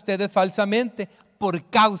contra ustedes falsamente por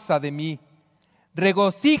causa de mí.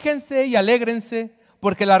 Regocíjense y alégrense,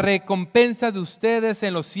 porque la recompensa de ustedes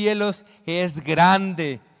en los cielos es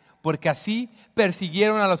grande, porque así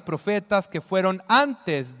persiguieron a los profetas que fueron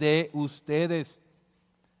antes de ustedes.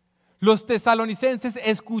 Los tesalonicenses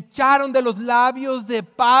escucharon de los labios de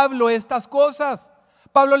Pablo estas cosas.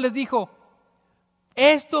 Pablo les dijo: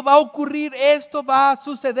 esto va a ocurrir, esto va a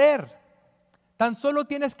suceder. Tan solo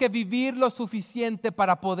tienes que vivir lo suficiente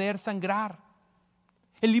para poder sangrar.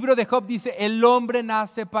 El libro de Job dice: el hombre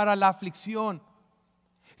nace para la aflicción.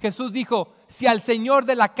 Jesús dijo: si al señor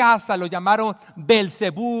de la casa lo llamaron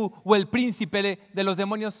Belcebú o el príncipe de los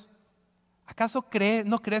demonios, ¿acaso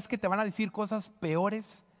no crees que te van a decir cosas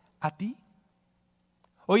peores a ti?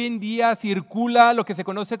 Hoy en día circula lo que se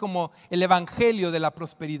conoce como el evangelio de la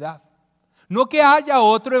prosperidad. No que haya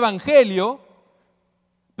otro evangelio,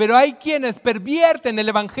 pero hay quienes pervierten el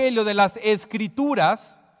evangelio de las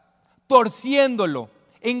escrituras, torciéndolo,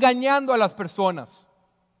 engañando a las personas.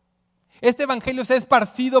 Este evangelio se ha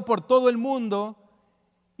esparcido por todo el mundo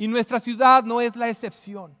y nuestra ciudad no es la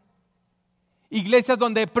excepción. Iglesias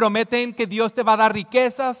donde prometen que Dios te va a dar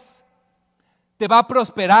riquezas, te va a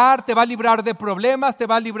prosperar, te va a librar de problemas, te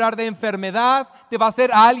va a librar de enfermedad, te va a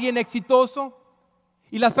hacer a alguien exitoso.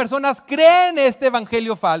 Y las personas creen este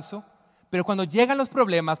evangelio falso, pero cuando llegan los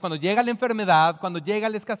problemas, cuando llega la enfermedad, cuando llega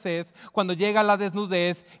la escasez, cuando llega la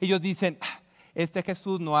desnudez, ellos dicen: este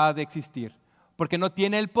Jesús no ha de existir, porque no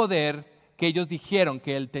tiene el poder que ellos dijeron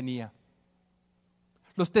que Él tenía.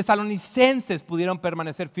 Los tesalonicenses pudieron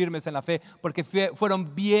permanecer firmes en la fe porque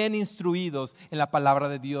fueron bien instruidos en la palabra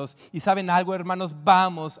de Dios. Y ¿saben algo, hermanos?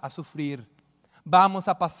 Vamos a sufrir, vamos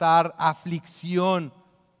a pasar aflicción.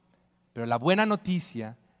 Pero la buena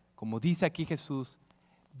noticia, como dice aquí Jesús: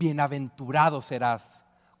 bienaventurado serás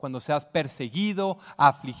cuando seas perseguido,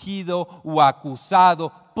 afligido o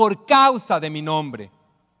acusado por causa de mi nombre.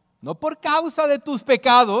 No por causa de tus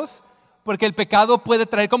pecados, porque el pecado puede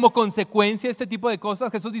traer como consecuencia este tipo de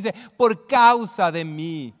cosas. Jesús dice: por causa de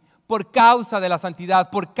mí, por causa de la santidad,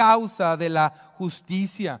 por causa de la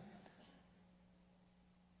justicia.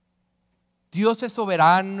 Dios es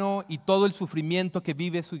soberano y todo el sufrimiento que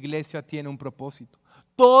vive su iglesia tiene un propósito.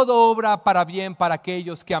 Todo obra para bien para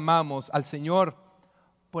aquellos que amamos al Señor.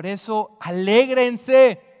 Por eso,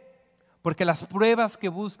 alégrense, porque las pruebas que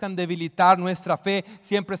buscan debilitar nuestra fe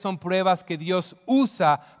siempre son pruebas que Dios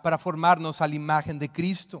usa para formarnos a la imagen de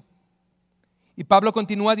Cristo. Y Pablo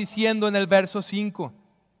continúa diciendo en el verso 5: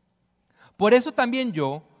 por eso también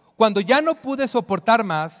yo, cuando ya no pude soportar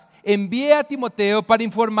más, envié a Timoteo para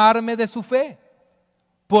informarme de su fe,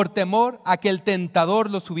 por temor a que el tentador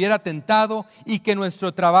los hubiera tentado y que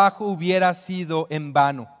nuestro trabajo hubiera sido en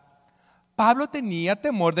vano. Pablo tenía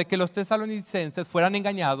temor de que los tesalonicenses fueran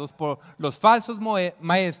engañados por los falsos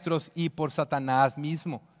maestros y por Satanás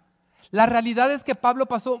mismo. La realidad es que Pablo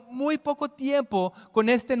pasó muy poco tiempo con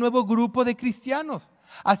este nuevo grupo de cristianos.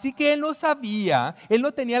 Así que él no sabía, él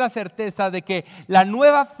no tenía la certeza de que la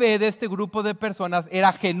nueva fe de este grupo de personas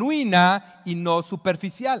era genuina y no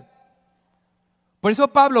superficial. Por eso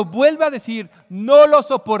Pablo vuelve a decir: no lo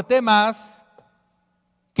soporté más,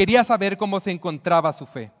 quería saber cómo se encontraba su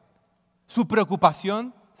fe. Su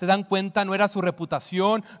preocupación, ¿se dan cuenta? No era su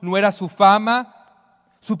reputación, no era su fama.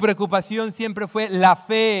 Su preocupación siempre fue la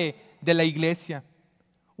fe de la iglesia.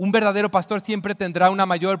 Un verdadero pastor siempre tendrá una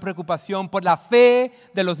mayor preocupación por la fe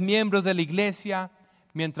de los miembros de la iglesia,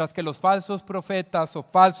 mientras que los falsos profetas o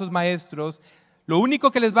falsos maestros, lo único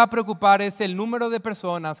que les va a preocupar es el número de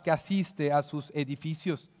personas que asiste a sus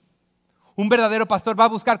edificios. Un verdadero pastor va a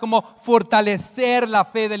buscar cómo fortalecer la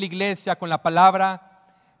fe de la iglesia con la palabra,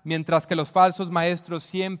 mientras que los falsos maestros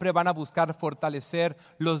siempre van a buscar fortalecer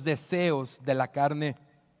los deseos de la carne.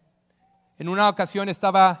 En una ocasión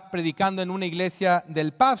estaba predicando en una iglesia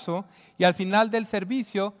del Paso y al final del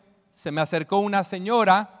servicio se me acercó una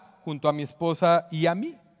señora junto a mi esposa y a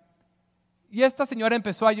mí. Y esta señora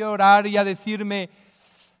empezó a llorar y a decirme: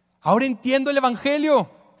 ahora entiendo el evangelio,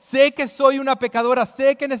 sé que soy una pecadora,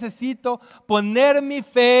 sé que necesito poner mi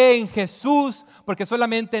fe en Jesús, porque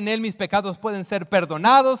solamente en Él mis pecados pueden ser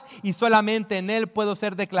perdonados y solamente en Él puedo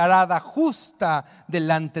ser declarada justa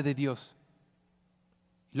delante de Dios.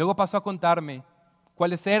 Y luego pasó a contarme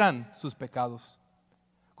cuáles eran sus pecados.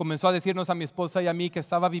 Comenzó a decirnos a mi esposa y a mí que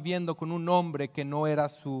estaba viviendo con un hombre que no era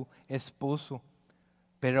su esposo,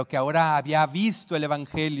 pero que ahora había visto el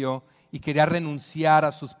evangelio y quería renunciar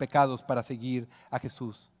a sus pecados para seguir a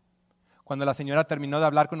Jesús. Cuando la señora terminó de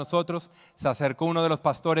hablar con nosotros, se acercó uno de los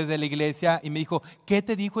pastores de la iglesia y me dijo: ¿qué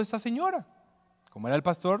te dijo esta señora? como era el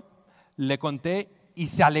pastor, le conté y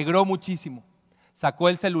se alegró muchísimo. Sacó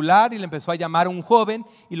el celular y le empezó a llamar a un joven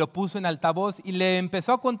y lo puso en altavoz y le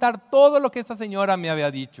empezó a contar todo lo que esta señora me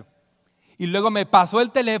había dicho. Y luego me pasó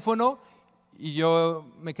el teléfono y yo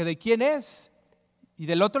me quedé, ¿quién es? Y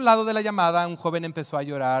del otro lado de la llamada un joven empezó a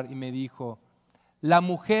llorar y me dijo, la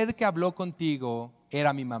mujer que habló contigo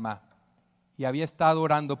era mi mamá y había estado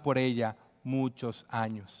orando por ella muchos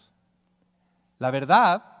años. La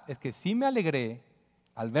verdad es que sí me alegré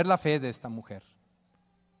al ver la fe de esta mujer.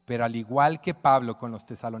 Pero al igual que Pablo con los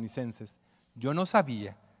tesalonicenses, yo no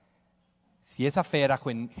sabía si esa fe era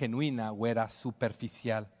genuina o era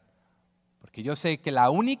superficial. Porque yo sé que la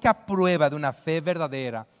única prueba de una fe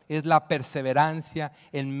verdadera es la perseverancia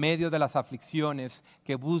en medio de las aflicciones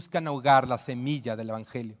que buscan ahogar la semilla del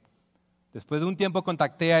Evangelio. Después de un tiempo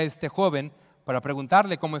contacté a este joven para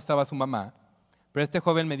preguntarle cómo estaba su mamá. Pero este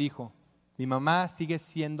joven me dijo, mi mamá sigue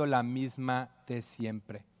siendo la misma de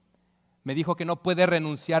siempre. Me dijo que no puede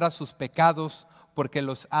renunciar a sus pecados porque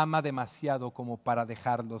los ama demasiado como para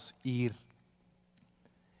dejarlos ir.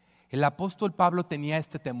 El apóstol Pablo tenía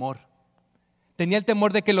este temor. Tenía el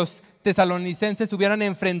temor de que los tesalonicenses hubieran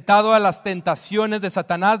enfrentado a las tentaciones de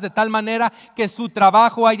Satanás de tal manera que su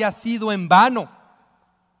trabajo haya sido en vano.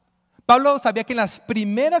 Pablo sabía que en las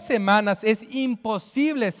primeras semanas es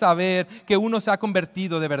imposible saber que uno se ha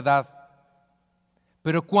convertido de verdad.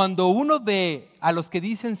 Pero cuando uno ve a los que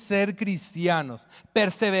dicen ser cristianos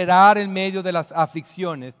perseverar en medio de las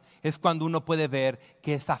aflicciones, es cuando uno puede ver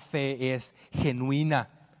que esa fe es genuina.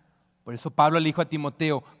 Por eso Pablo le dijo a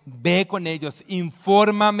Timoteo, ve con ellos,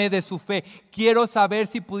 infórmame de su fe. Quiero saber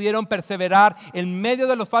si pudieron perseverar en medio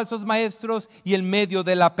de los falsos maestros y en medio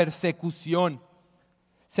de la persecución.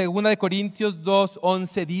 Segunda de Corintios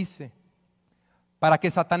 2:11 dice, para que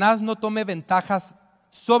Satanás no tome ventajas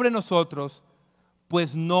sobre nosotros,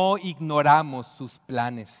 pues no ignoramos sus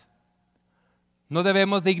planes. No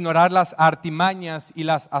debemos de ignorar las artimañas y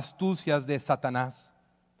las astucias de Satanás.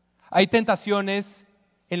 Hay tentaciones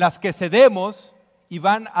en las que cedemos y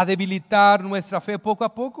van a debilitar nuestra fe poco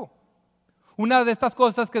a poco. Una de estas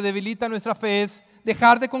cosas que debilita nuestra fe es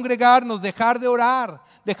dejar de congregarnos, dejar de orar,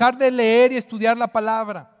 dejar de leer y estudiar la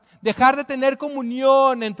palabra, dejar de tener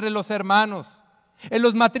comunión entre los hermanos. En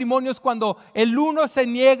los matrimonios, cuando el uno se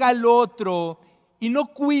niega al otro y no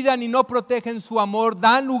cuidan y no protegen su amor,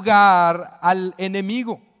 dan lugar al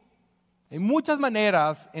enemigo. Hay muchas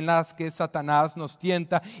maneras en las que Satanás nos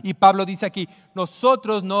tienta y Pablo dice aquí,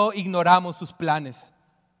 nosotros no ignoramos sus planes.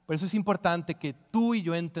 Por eso es importante que tú y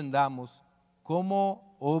yo entendamos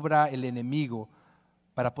cómo obra el enemigo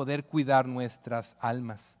para poder cuidar nuestras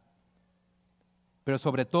almas. Pero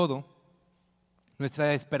sobre todo,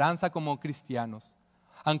 nuestra esperanza como cristianos,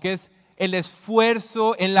 aunque es el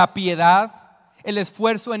esfuerzo en la piedad, el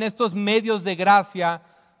esfuerzo en estos medios de gracia,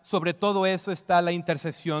 sobre todo eso está la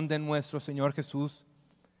intercesión de nuestro Señor Jesús.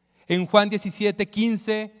 En Juan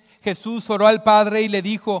 17:15, Jesús oró al Padre y le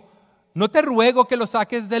dijo, no te ruego que los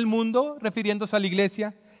saques del mundo, refiriéndose a la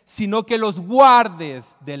iglesia, sino que los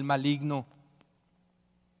guardes del maligno.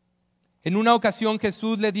 En una ocasión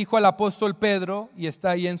Jesús le dijo al apóstol Pedro, y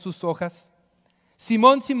está ahí en sus hojas,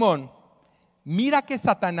 Simón, Simón, mira que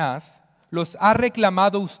Satanás los ha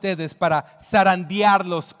reclamado a ustedes para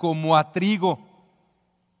zarandearlos como a trigo.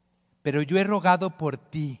 Pero yo he rogado por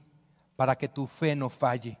ti para que tu fe no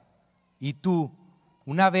falle. Y tú,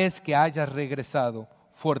 una vez que hayas regresado,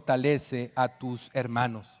 fortalece a tus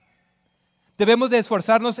hermanos. Debemos de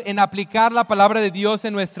esforzarnos en aplicar la palabra de Dios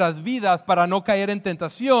en nuestras vidas para no caer en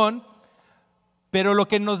tentación. Pero lo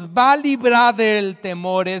que nos va a librar del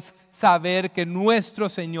temor es saber que nuestro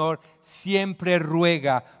Señor siempre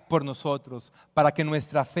ruega por nosotros para que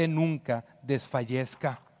nuestra fe nunca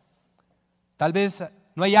desfallezca. Tal vez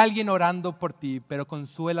no hay alguien orando por ti, pero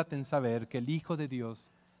consuélate en saber que el Hijo de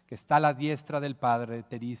Dios, que está a la diestra del Padre,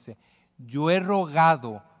 te dice, yo he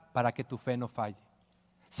rogado para que tu fe no falle.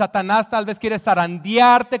 Satanás tal vez quiere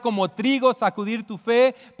zarandearte como trigo, sacudir tu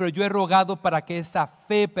fe, pero yo he rogado para que esa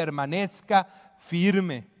fe permanezca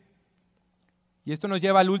firme. Y esto nos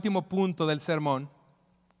lleva al último punto del sermón,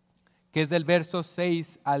 que es del verso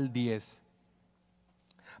 6 al 10.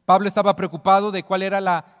 Pablo estaba preocupado de cuál era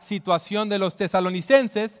la situación de los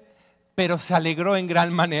tesalonicenses, pero se alegró en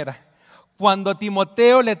gran manera cuando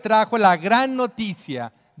Timoteo le trajo la gran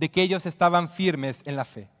noticia de que ellos estaban firmes en la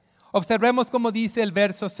fe. Observemos cómo dice el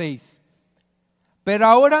verso 6. Pero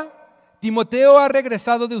ahora Timoteo ha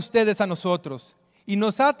regresado de ustedes a nosotros y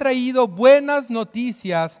nos ha traído buenas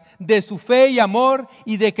noticias de su fe y amor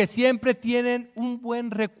y de que siempre tienen un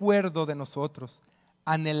buen recuerdo de nosotros,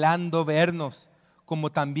 anhelando vernos, como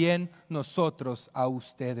también nosotros a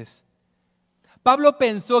ustedes. Pablo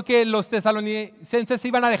pensó que los tesalonicenses se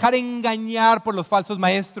iban a dejar engañar por los falsos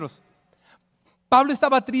maestros. Pablo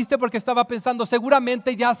estaba triste porque estaba pensando,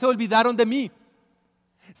 seguramente ya se olvidaron de mí.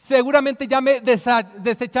 Seguramente ya me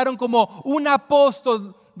desecharon como un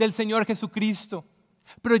apóstol del Señor Jesucristo.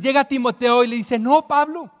 Pero llega Timoteo y le dice, no,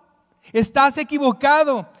 Pablo, estás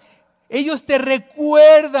equivocado. Ellos te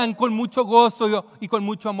recuerdan con mucho gozo y con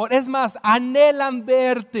mucho amor. Es más, anhelan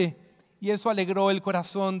verte. Y eso alegró el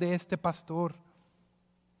corazón de este pastor.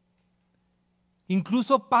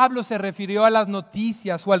 Incluso Pablo se refirió a las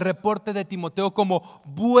noticias o al reporte de Timoteo como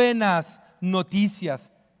buenas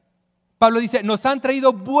noticias. Pablo dice, nos han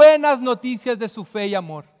traído buenas noticias de su fe y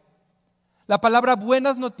amor. La palabra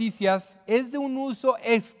buenas noticias es de un uso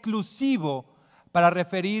exclusivo para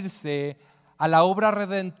referirse a la obra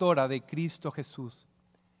redentora de Cristo Jesús.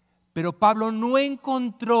 Pero Pablo no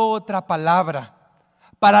encontró otra palabra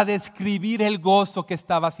para describir el gozo que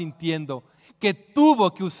estaba sintiendo, que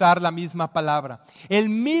tuvo que usar la misma palabra. El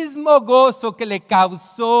mismo gozo que le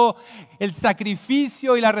causó el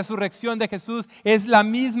sacrificio y la resurrección de Jesús es la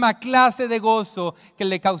misma clase de gozo que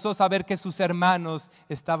le causó saber que sus hermanos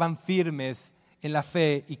estaban firmes en la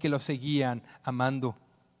fe y que lo seguían amando.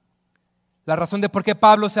 La razón de por qué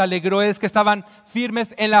Pablo se alegró es que estaban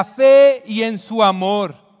firmes en la fe y en su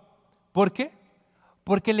amor. ¿Por qué?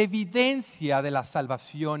 Porque la evidencia de la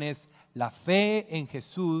salvación es la fe en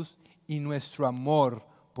Jesús y nuestro amor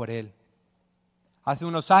por Él. Hace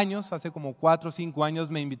unos años, hace como 4 o 5 años,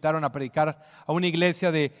 me invitaron a predicar a una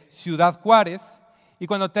iglesia de Ciudad Juárez. Y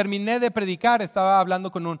cuando terminé de predicar, estaba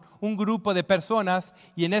hablando con un grupo de personas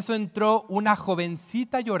y en eso entró una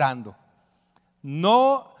jovencita llorando.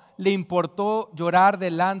 No le importó llorar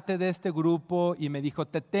delante de este grupo y me dijo,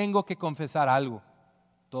 te tengo que confesar algo.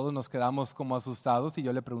 Todos nos quedamos como asustados y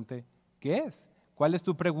yo le pregunté, ¿qué es? ¿Cuál es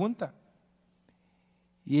tu pregunta?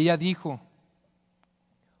 Y ella dijo,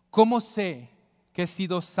 ¿cómo sé que he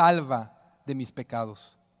sido salva de mis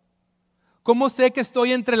pecados? ¿Cómo sé que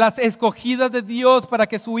estoy entre las escogidas de Dios para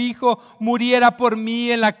que su Hijo muriera por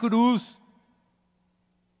mí en la cruz?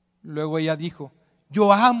 Luego ella dijo,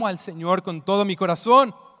 yo amo al Señor con todo mi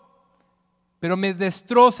corazón, pero me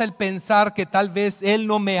destroza el pensar que tal vez Él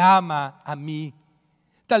no me ama a mí.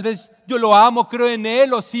 Tal vez yo lo amo, creo en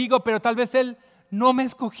Él, lo sigo, pero tal vez Él no me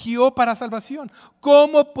escogió para salvación.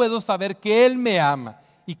 ¿Cómo puedo saber que Él me ama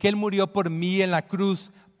y que Él murió por mí en la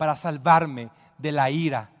cruz para salvarme de la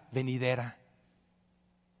ira venidera?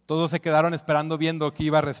 Todos se quedaron esperando viendo qué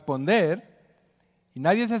iba a responder y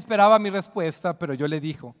nadie se esperaba mi respuesta, pero yo le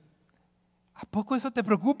dije, ¿a poco eso te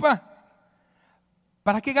preocupa?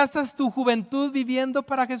 ¿Para qué gastas tu juventud viviendo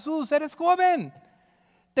para Jesús? Eres joven.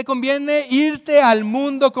 Te conviene irte al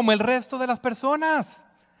mundo como el resto de las personas.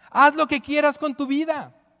 Haz lo que quieras con tu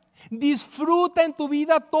vida. Disfruta en tu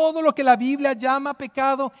vida todo lo que la Biblia llama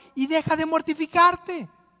pecado y deja de mortificarte.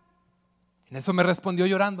 En eso me respondió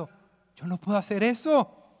llorando, yo no puedo hacer eso.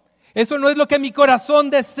 Eso no es lo que mi corazón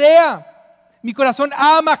desea. Mi corazón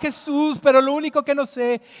ama a Jesús, pero lo único que no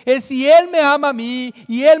sé es si Él me ama a mí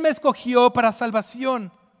y Él me escogió para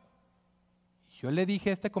salvación. Yo le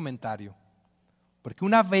dije este comentario, porque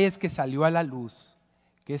una vez que salió a la luz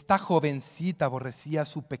que esta jovencita aborrecía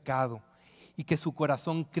su pecado y que su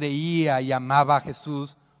corazón creía y amaba a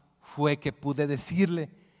Jesús, fue que pude decirle,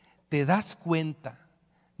 ¿te das cuenta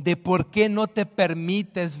de por qué no te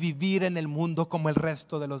permites vivir en el mundo como el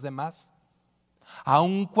resto de los demás?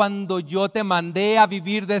 Aun cuando yo te mandé a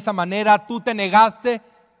vivir de esa manera, tú te negaste,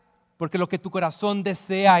 porque lo que tu corazón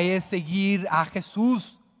desea es seguir a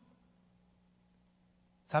Jesús.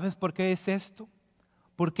 ¿Sabes por qué es esto?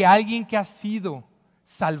 Porque alguien que ha sido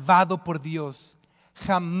salvado por Dios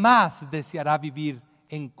jamás deseará vivir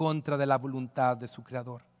en contra de la voluntad de su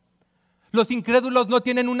Creador. Los incrédulos no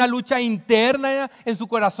tienen una lucha interna en su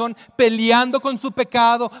corazón, peleando con su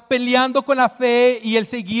pecado, peleando con la fe y el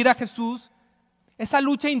seguir a Jesús. Esa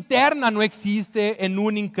lucha interna no existe en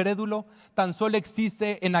un incrédulo, tan solo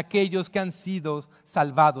existe en aquellos que han sido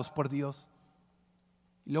salvados por Dios.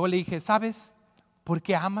 Y luego le dije, ¿sabes por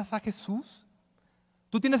qué amas a Jesús?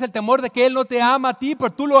 Tú tienes el temor de que Él no te ama a ti,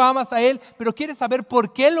 pero tú lo amas a Él, pero ¿quieres saber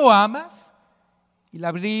por qué lo amas? Y le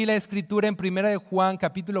abrí la escritura en 1 de Juan,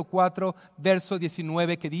 capítulo 4, verso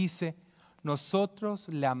 19, que dice, nosotros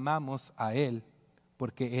le amamos a Él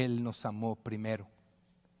porque Él nos amó primero.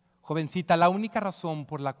 Jovencita, la única razón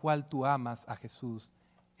por la cual tú amas a Jesús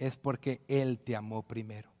es porque Él te amó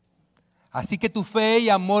primero. Así que tu fe y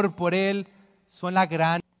amor por Él son la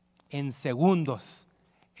gran. En segundos,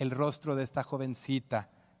 el rostro de esta jovencita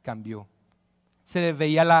cambió. Se le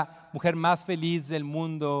veía la mujer más feliz del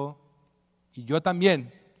mundo y yo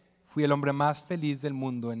también fui el hombre más feliz del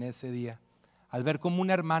mundo en ese día. al ver cómo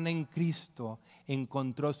una hermana en Cristo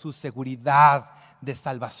encontró su seguridad de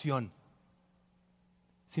salvación.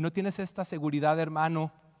 Si no tienes esta seguridad,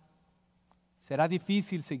 hermano, será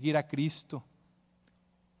difícil seguir a Cristo.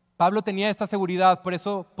 Pablo tenía esta seguridad, por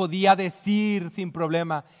eso podía decir sin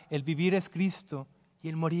problema, el vivir es Cristo y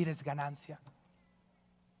el morir es ganancia.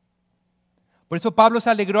 Por eso Pablo se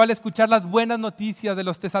alegró al escuchar las buenas noticias de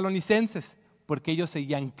los tesalonicenses, porque ellos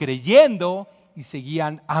seguían creyendo y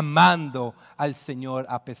seguían amando al Señor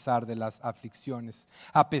a pesar de las aflicciones,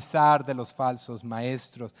 a pesar de los falsos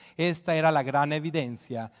maestros. Esta era la gran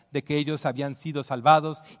evidencia de que ellos habían sido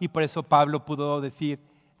salvados, y por eso Pablo pudo decir,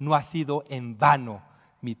 no ha sido en vano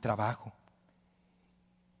mi trabajo.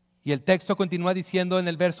 Y el texto continúa diciendo en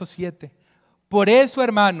el verso 7, por eso,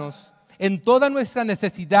 hermanos, en toda nuestra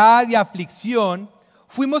necesidad y aflicción,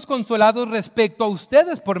 fuimos consolados respecto a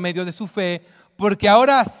ustedes por medio de su fe, porque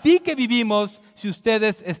ahora sí que vivimos si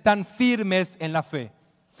ustedes están firmes en la fe.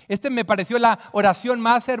 Me pareció la oración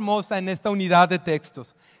más hermosa en esta unidad de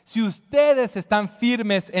textos. Si ustedes están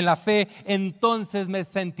firmes en la fe, entonces me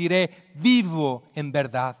sentiré vivo en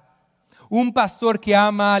verdad. Un pastor que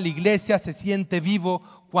ama a la iglesia se siente vivo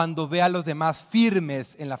cuando ve a los demás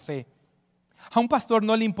firmes en la fe. A un pastor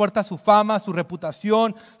no le importa su fama, su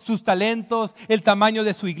reputación, sus talentos, el tamaño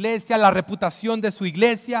de su iglesia, la reputación de su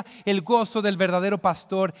iglesia. El gozo del verdadero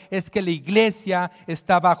pastor es que la iglesia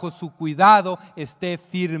está bajo su cuidado, esté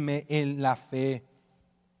firme en la fe.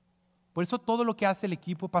 Por eso todo lo que hace el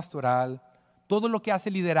equipo pastoral, todo lo que hace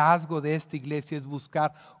el liderazgo de esta iglesia es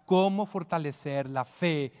buscar cómo fortalecer la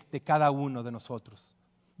fe de cada uno de nosotros,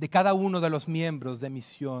 de cada uno de los miembros de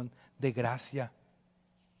Misión de Gracia.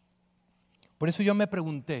 Por eso yo me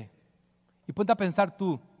pregunté, y ponte a pensar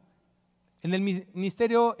tú, en el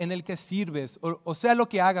ministerio en el que sirves, o sea lo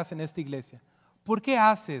que hagas en esta iglesia, ¿por qué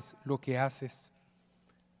haces lo que haces?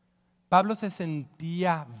 Pablo se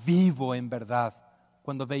sentía vivo en verdad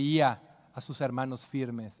cuando veía a sus hermanos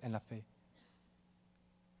firmes en la fe.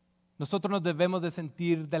 Nosotros nos debemos de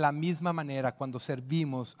sentir de la misma manera cuando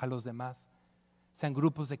servimos a los demás, sean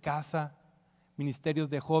grupos de casa,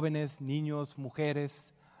 ministerios de jóvenes, niños,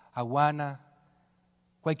 mujeres, Aguana.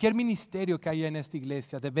 Cualquier ministerio que haya en esta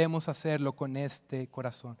iglesia, debemos hacerlo con este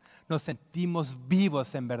corazón. Nos sentimos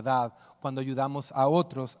vivos en verdad cuando ayudamos a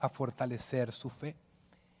otros a fortalecer su fe.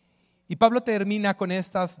 Y Pablo termina con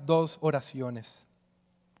estas dos oraciones.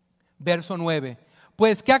 Verso 9.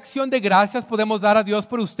 Pues, ¿qué acción de gracias podemos dar a Dios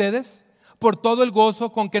por ustedes? Por todo el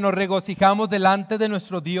gozo con que nos regocijamos delante de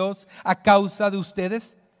nuestro Dios a causa de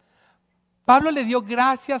ustedes. Pablo le dio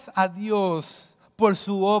gracias a Dios por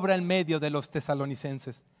su obra en medio de los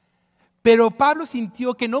tesalonicenses. Pero Pablo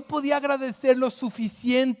sintió que no podía agradecer lo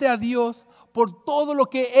suficiente a Dios por todo lo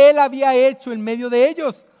que él había hecho en medio de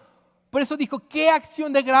ellos. Por eso dijo, ¿qué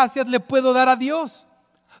acción de gracias le puedo dar a Dios?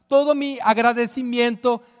 Todo mi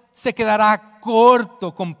agradecimiento se quedará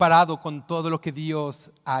corto comparado con todo lo que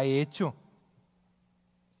Dios ha hecho.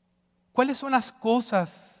 ¿Cuáles son las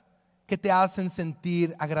cosas que te hacen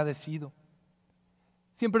sentir agradecido?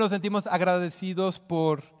 Siempre nos sentimos agradecidos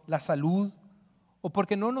por la salud o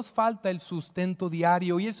porque no nos falta el sustento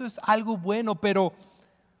diario, y eso es algo bueno, pero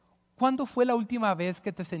 ¿cuándo fue la última vez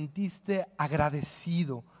que te sentiste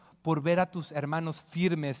agradecido por ver a tus hermanos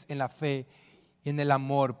firmes en la fe y en el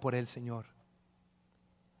amor por el Señor?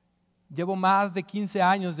 Llevo más de 15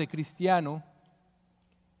 años de cristiano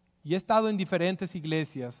y he estado en diferentes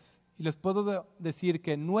iglesias, y les puedo decir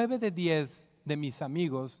que 9 de 10 de mis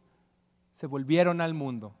amigos se volvieron al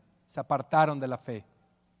mundo, se apartaron de la fe.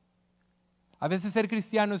 A veces ser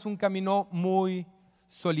cristiano es un camino muy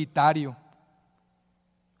solitario.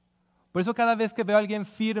 Por eso cada vez que veo a alguien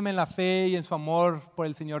firme en la fe y en su amor por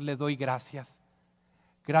el Señor, le doy gracias.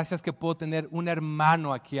 Gracias que puedo tener un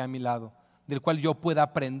hermano aquí a mi lado, del cual yo pueda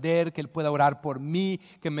aprender, que Él pueda orar por mí,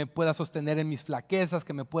 que me pueda sostener en mis flaquezas,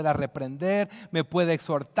 que me pueda reprender, me pueda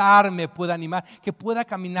exhortar, me pueda animar, que pueda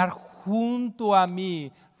caminar junto a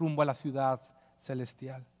mí rumbo a la ciudad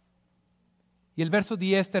celestial. Y el verso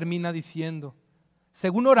 10 termina diciendo,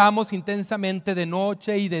 según oramos intensamente de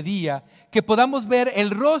noche y de día, que podamos ver el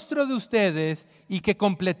rostro de ustedes y que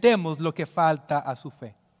completemos lo que falta a su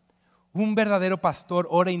fe. Un verdadero pastor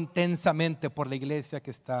ora intensamente por la iglesia que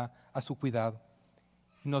está a su cuidado.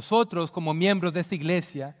 Y nosotros, como miembros de esta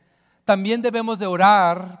iglesia, también debemos de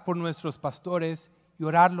orar por nuestros pastores y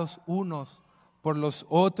orar los unos por los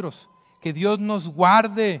otros. Que Dios nos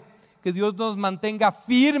guarde, que Dios nos mantenga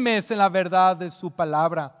firmes en la verdad de su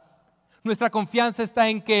palabra. Nuestra confianza está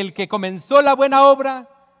en que el que comenzó la buena obra,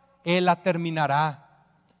 Él la terminará.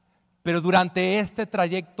 Pero durante este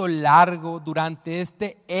trayecto largo, durante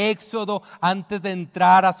este éxodo, antes de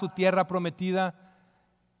entrar a su tierra prometida,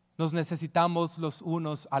 nos necesitamos los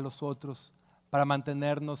unos a los otros para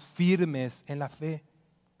mantenernos firmes en la fe.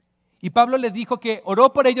 Y Pablo les dijo que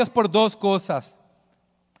oró por ellos por dos cosas: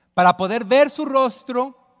 para poder ver su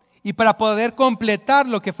rostro y para poder completar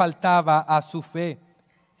lo que faltaba a su fe.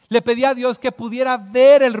 Le pedía a Dios que pudiera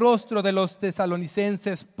ver el rostro de los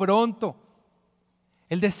tesalonicenses pronto.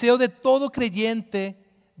 El deseo de todo creyente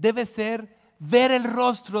debe ser ver el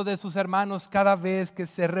rostro de sus hermanos cada vez que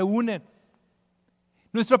se reúnen.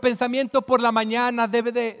 Nuestro pensamiento por la mañana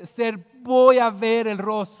debe de ser: voy a ver el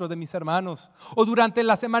rostro de mis hermanos. O durante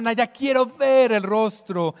la semana: ya quiero ver el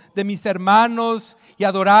rostro de mis hermanos y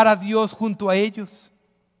adorar a Dios junto a ellos.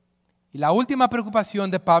 Y la última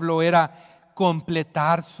preocupación de Pablo era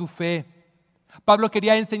completar su fe. Pablo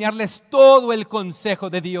quería enseñarles todo el consejo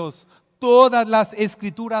de Dios, todas las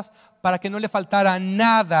escrituras, para que no le faltara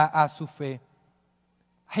nada a su fe.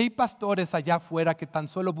 Hay pastores allá afuera que tan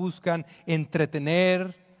solo buscan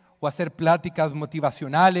entretener o hacer pláticas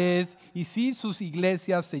motivacionales, y sí, sus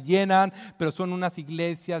iglesias se llenan, pero son unas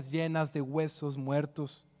iglesias llenas de huesos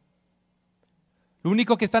muertos. Lo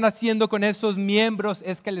único que están haciendo con esos miembros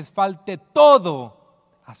es que les falte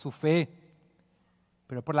todo a su fe.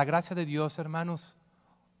 Pero por la gracia de Dios, hermanos,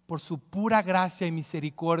 por su pura gracia y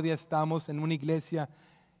misericordia, estamos en una iglesia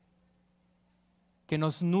que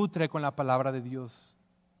nos nutre con la palabra de Dios,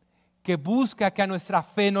 que busca que a nuestra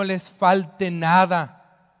fe no les falte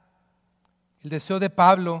nada. El deseo de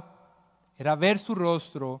Pablo era ver su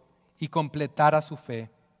rostro y completar a su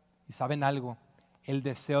fe. Y ¿saben algo? El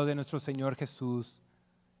deseo de nuestro Señor Jesús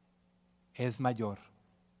es mayor.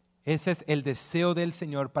 Ese es el deseo del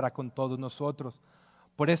Señor para con todos nosotros.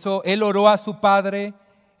 Por eso Él oró a su Padre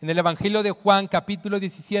en el Evangelio de Juan, capítulo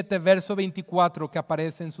 17, verso 24, que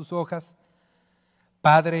aparece en sus hojas: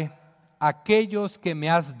 Padre, aquellos que me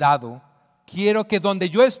has dado, quiero que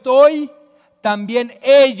donde yo estoy, también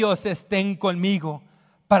ellos estén conmigo,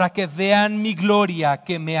 para que vean mi gloria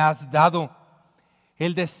que me has dado.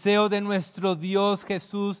 El deseo de nuestro Dios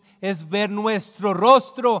Jesús es ver nuestro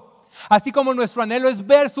rostro. Así como nuestro anhelo es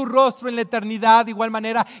ver su rostro en la eternidad, de igual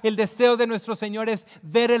manera el deseo de nuestro Señor es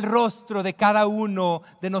ver el rostro de cada uno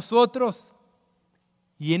de nosotros.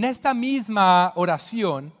 Y en esta misma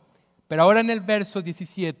oración, pero ahora en el verso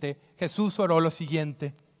 17, Jesús oró lo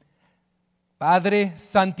siguiente: Padre,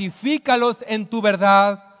 santifícalos en tu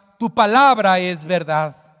verdad, tu palabra es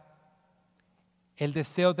verdad. El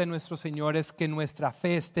deseo de nuestro Señor es que nuestra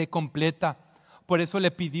fe esté completa. Por eso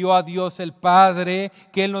le pidió a Dios el Padre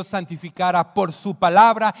que Él nos santificara por su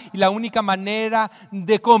palabra. Y la única manera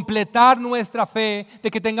de completar nuestra fe,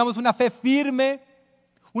 de que tengamos una fe firme,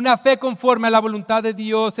 una fe conforme a la voluntad de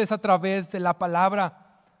Dios, es a través de la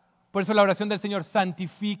palabra. Por eso la oración del Señor: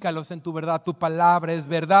 santifícalos en tu verdad, tu palabra es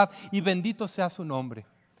verdad, y bendito sea su nombre.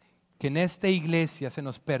 Que en esta iglesia se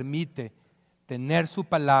nos permite tener su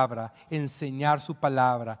palabra, enseñar su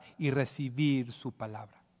palabra y recibir su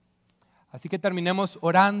palabra. Así que terminemos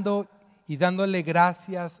orando y dándole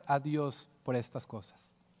gracias a Dios por estas cosas.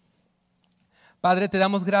 Padre, te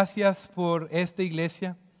damos gracias por esta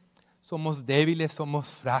iglesia. Somos débiles, somos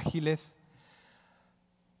frágiles.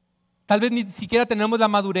 Tal vez ni siquiera tenemos la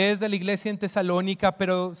madurez de la iglesia en Tesalónica,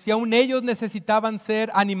 pero si aún ellos necesitaban ser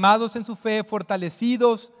animados en su fe,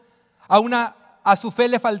 fortalecidos, aún a su fe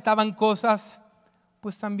le faltaban cosas,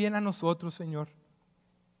 pues también a nosotros, Señor.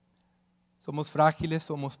 Somos frágiles,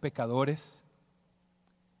 somos pecadores,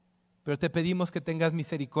 pero te pedimos que tengas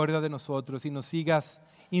misericordia de nosotros y nos sigas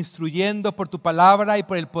instruyendo por tu palabra y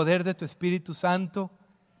por el poder de tu Espíritu Santo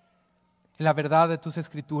en la verdad de tus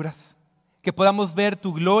Escrituras. Que podamos ver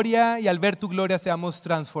tu gloria y al ver tu gloria seamos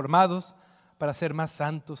transformados para ser más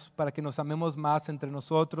santos, para que nos amemos más entre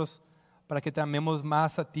nosotros, para que te amemos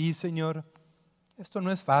más a ti, Señor. Esto no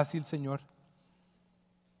es fácil, Señor,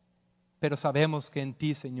 pero sabemos que en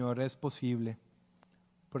ti, Señor, es posible,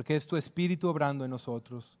 porque es tu Espíritu obrando en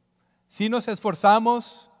nosotros. Sí nos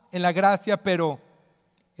esforzamos en la gracia, pero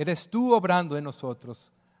eres tú obrando en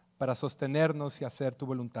nosotros para sostenernos y hacer tu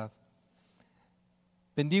voluntad.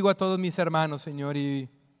 Bendigo a todos mis hermanos, Señor, y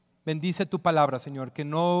bendice tu palabra, Señor, que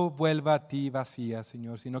no vuelva a ti vacía,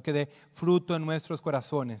 Señor, sino que dé fruto en nuestros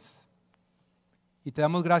corazones. Y te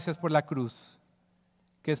damos gracias por la cruz,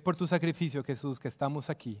 que es por tu sacrificio, Jesús, que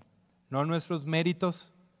estamos aquí. No nuestros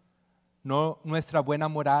méritos, no nuestra buena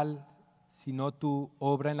moral, sino tu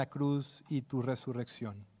obra en la cruz y tu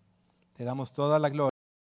resurrección. Te damos toda la gloria.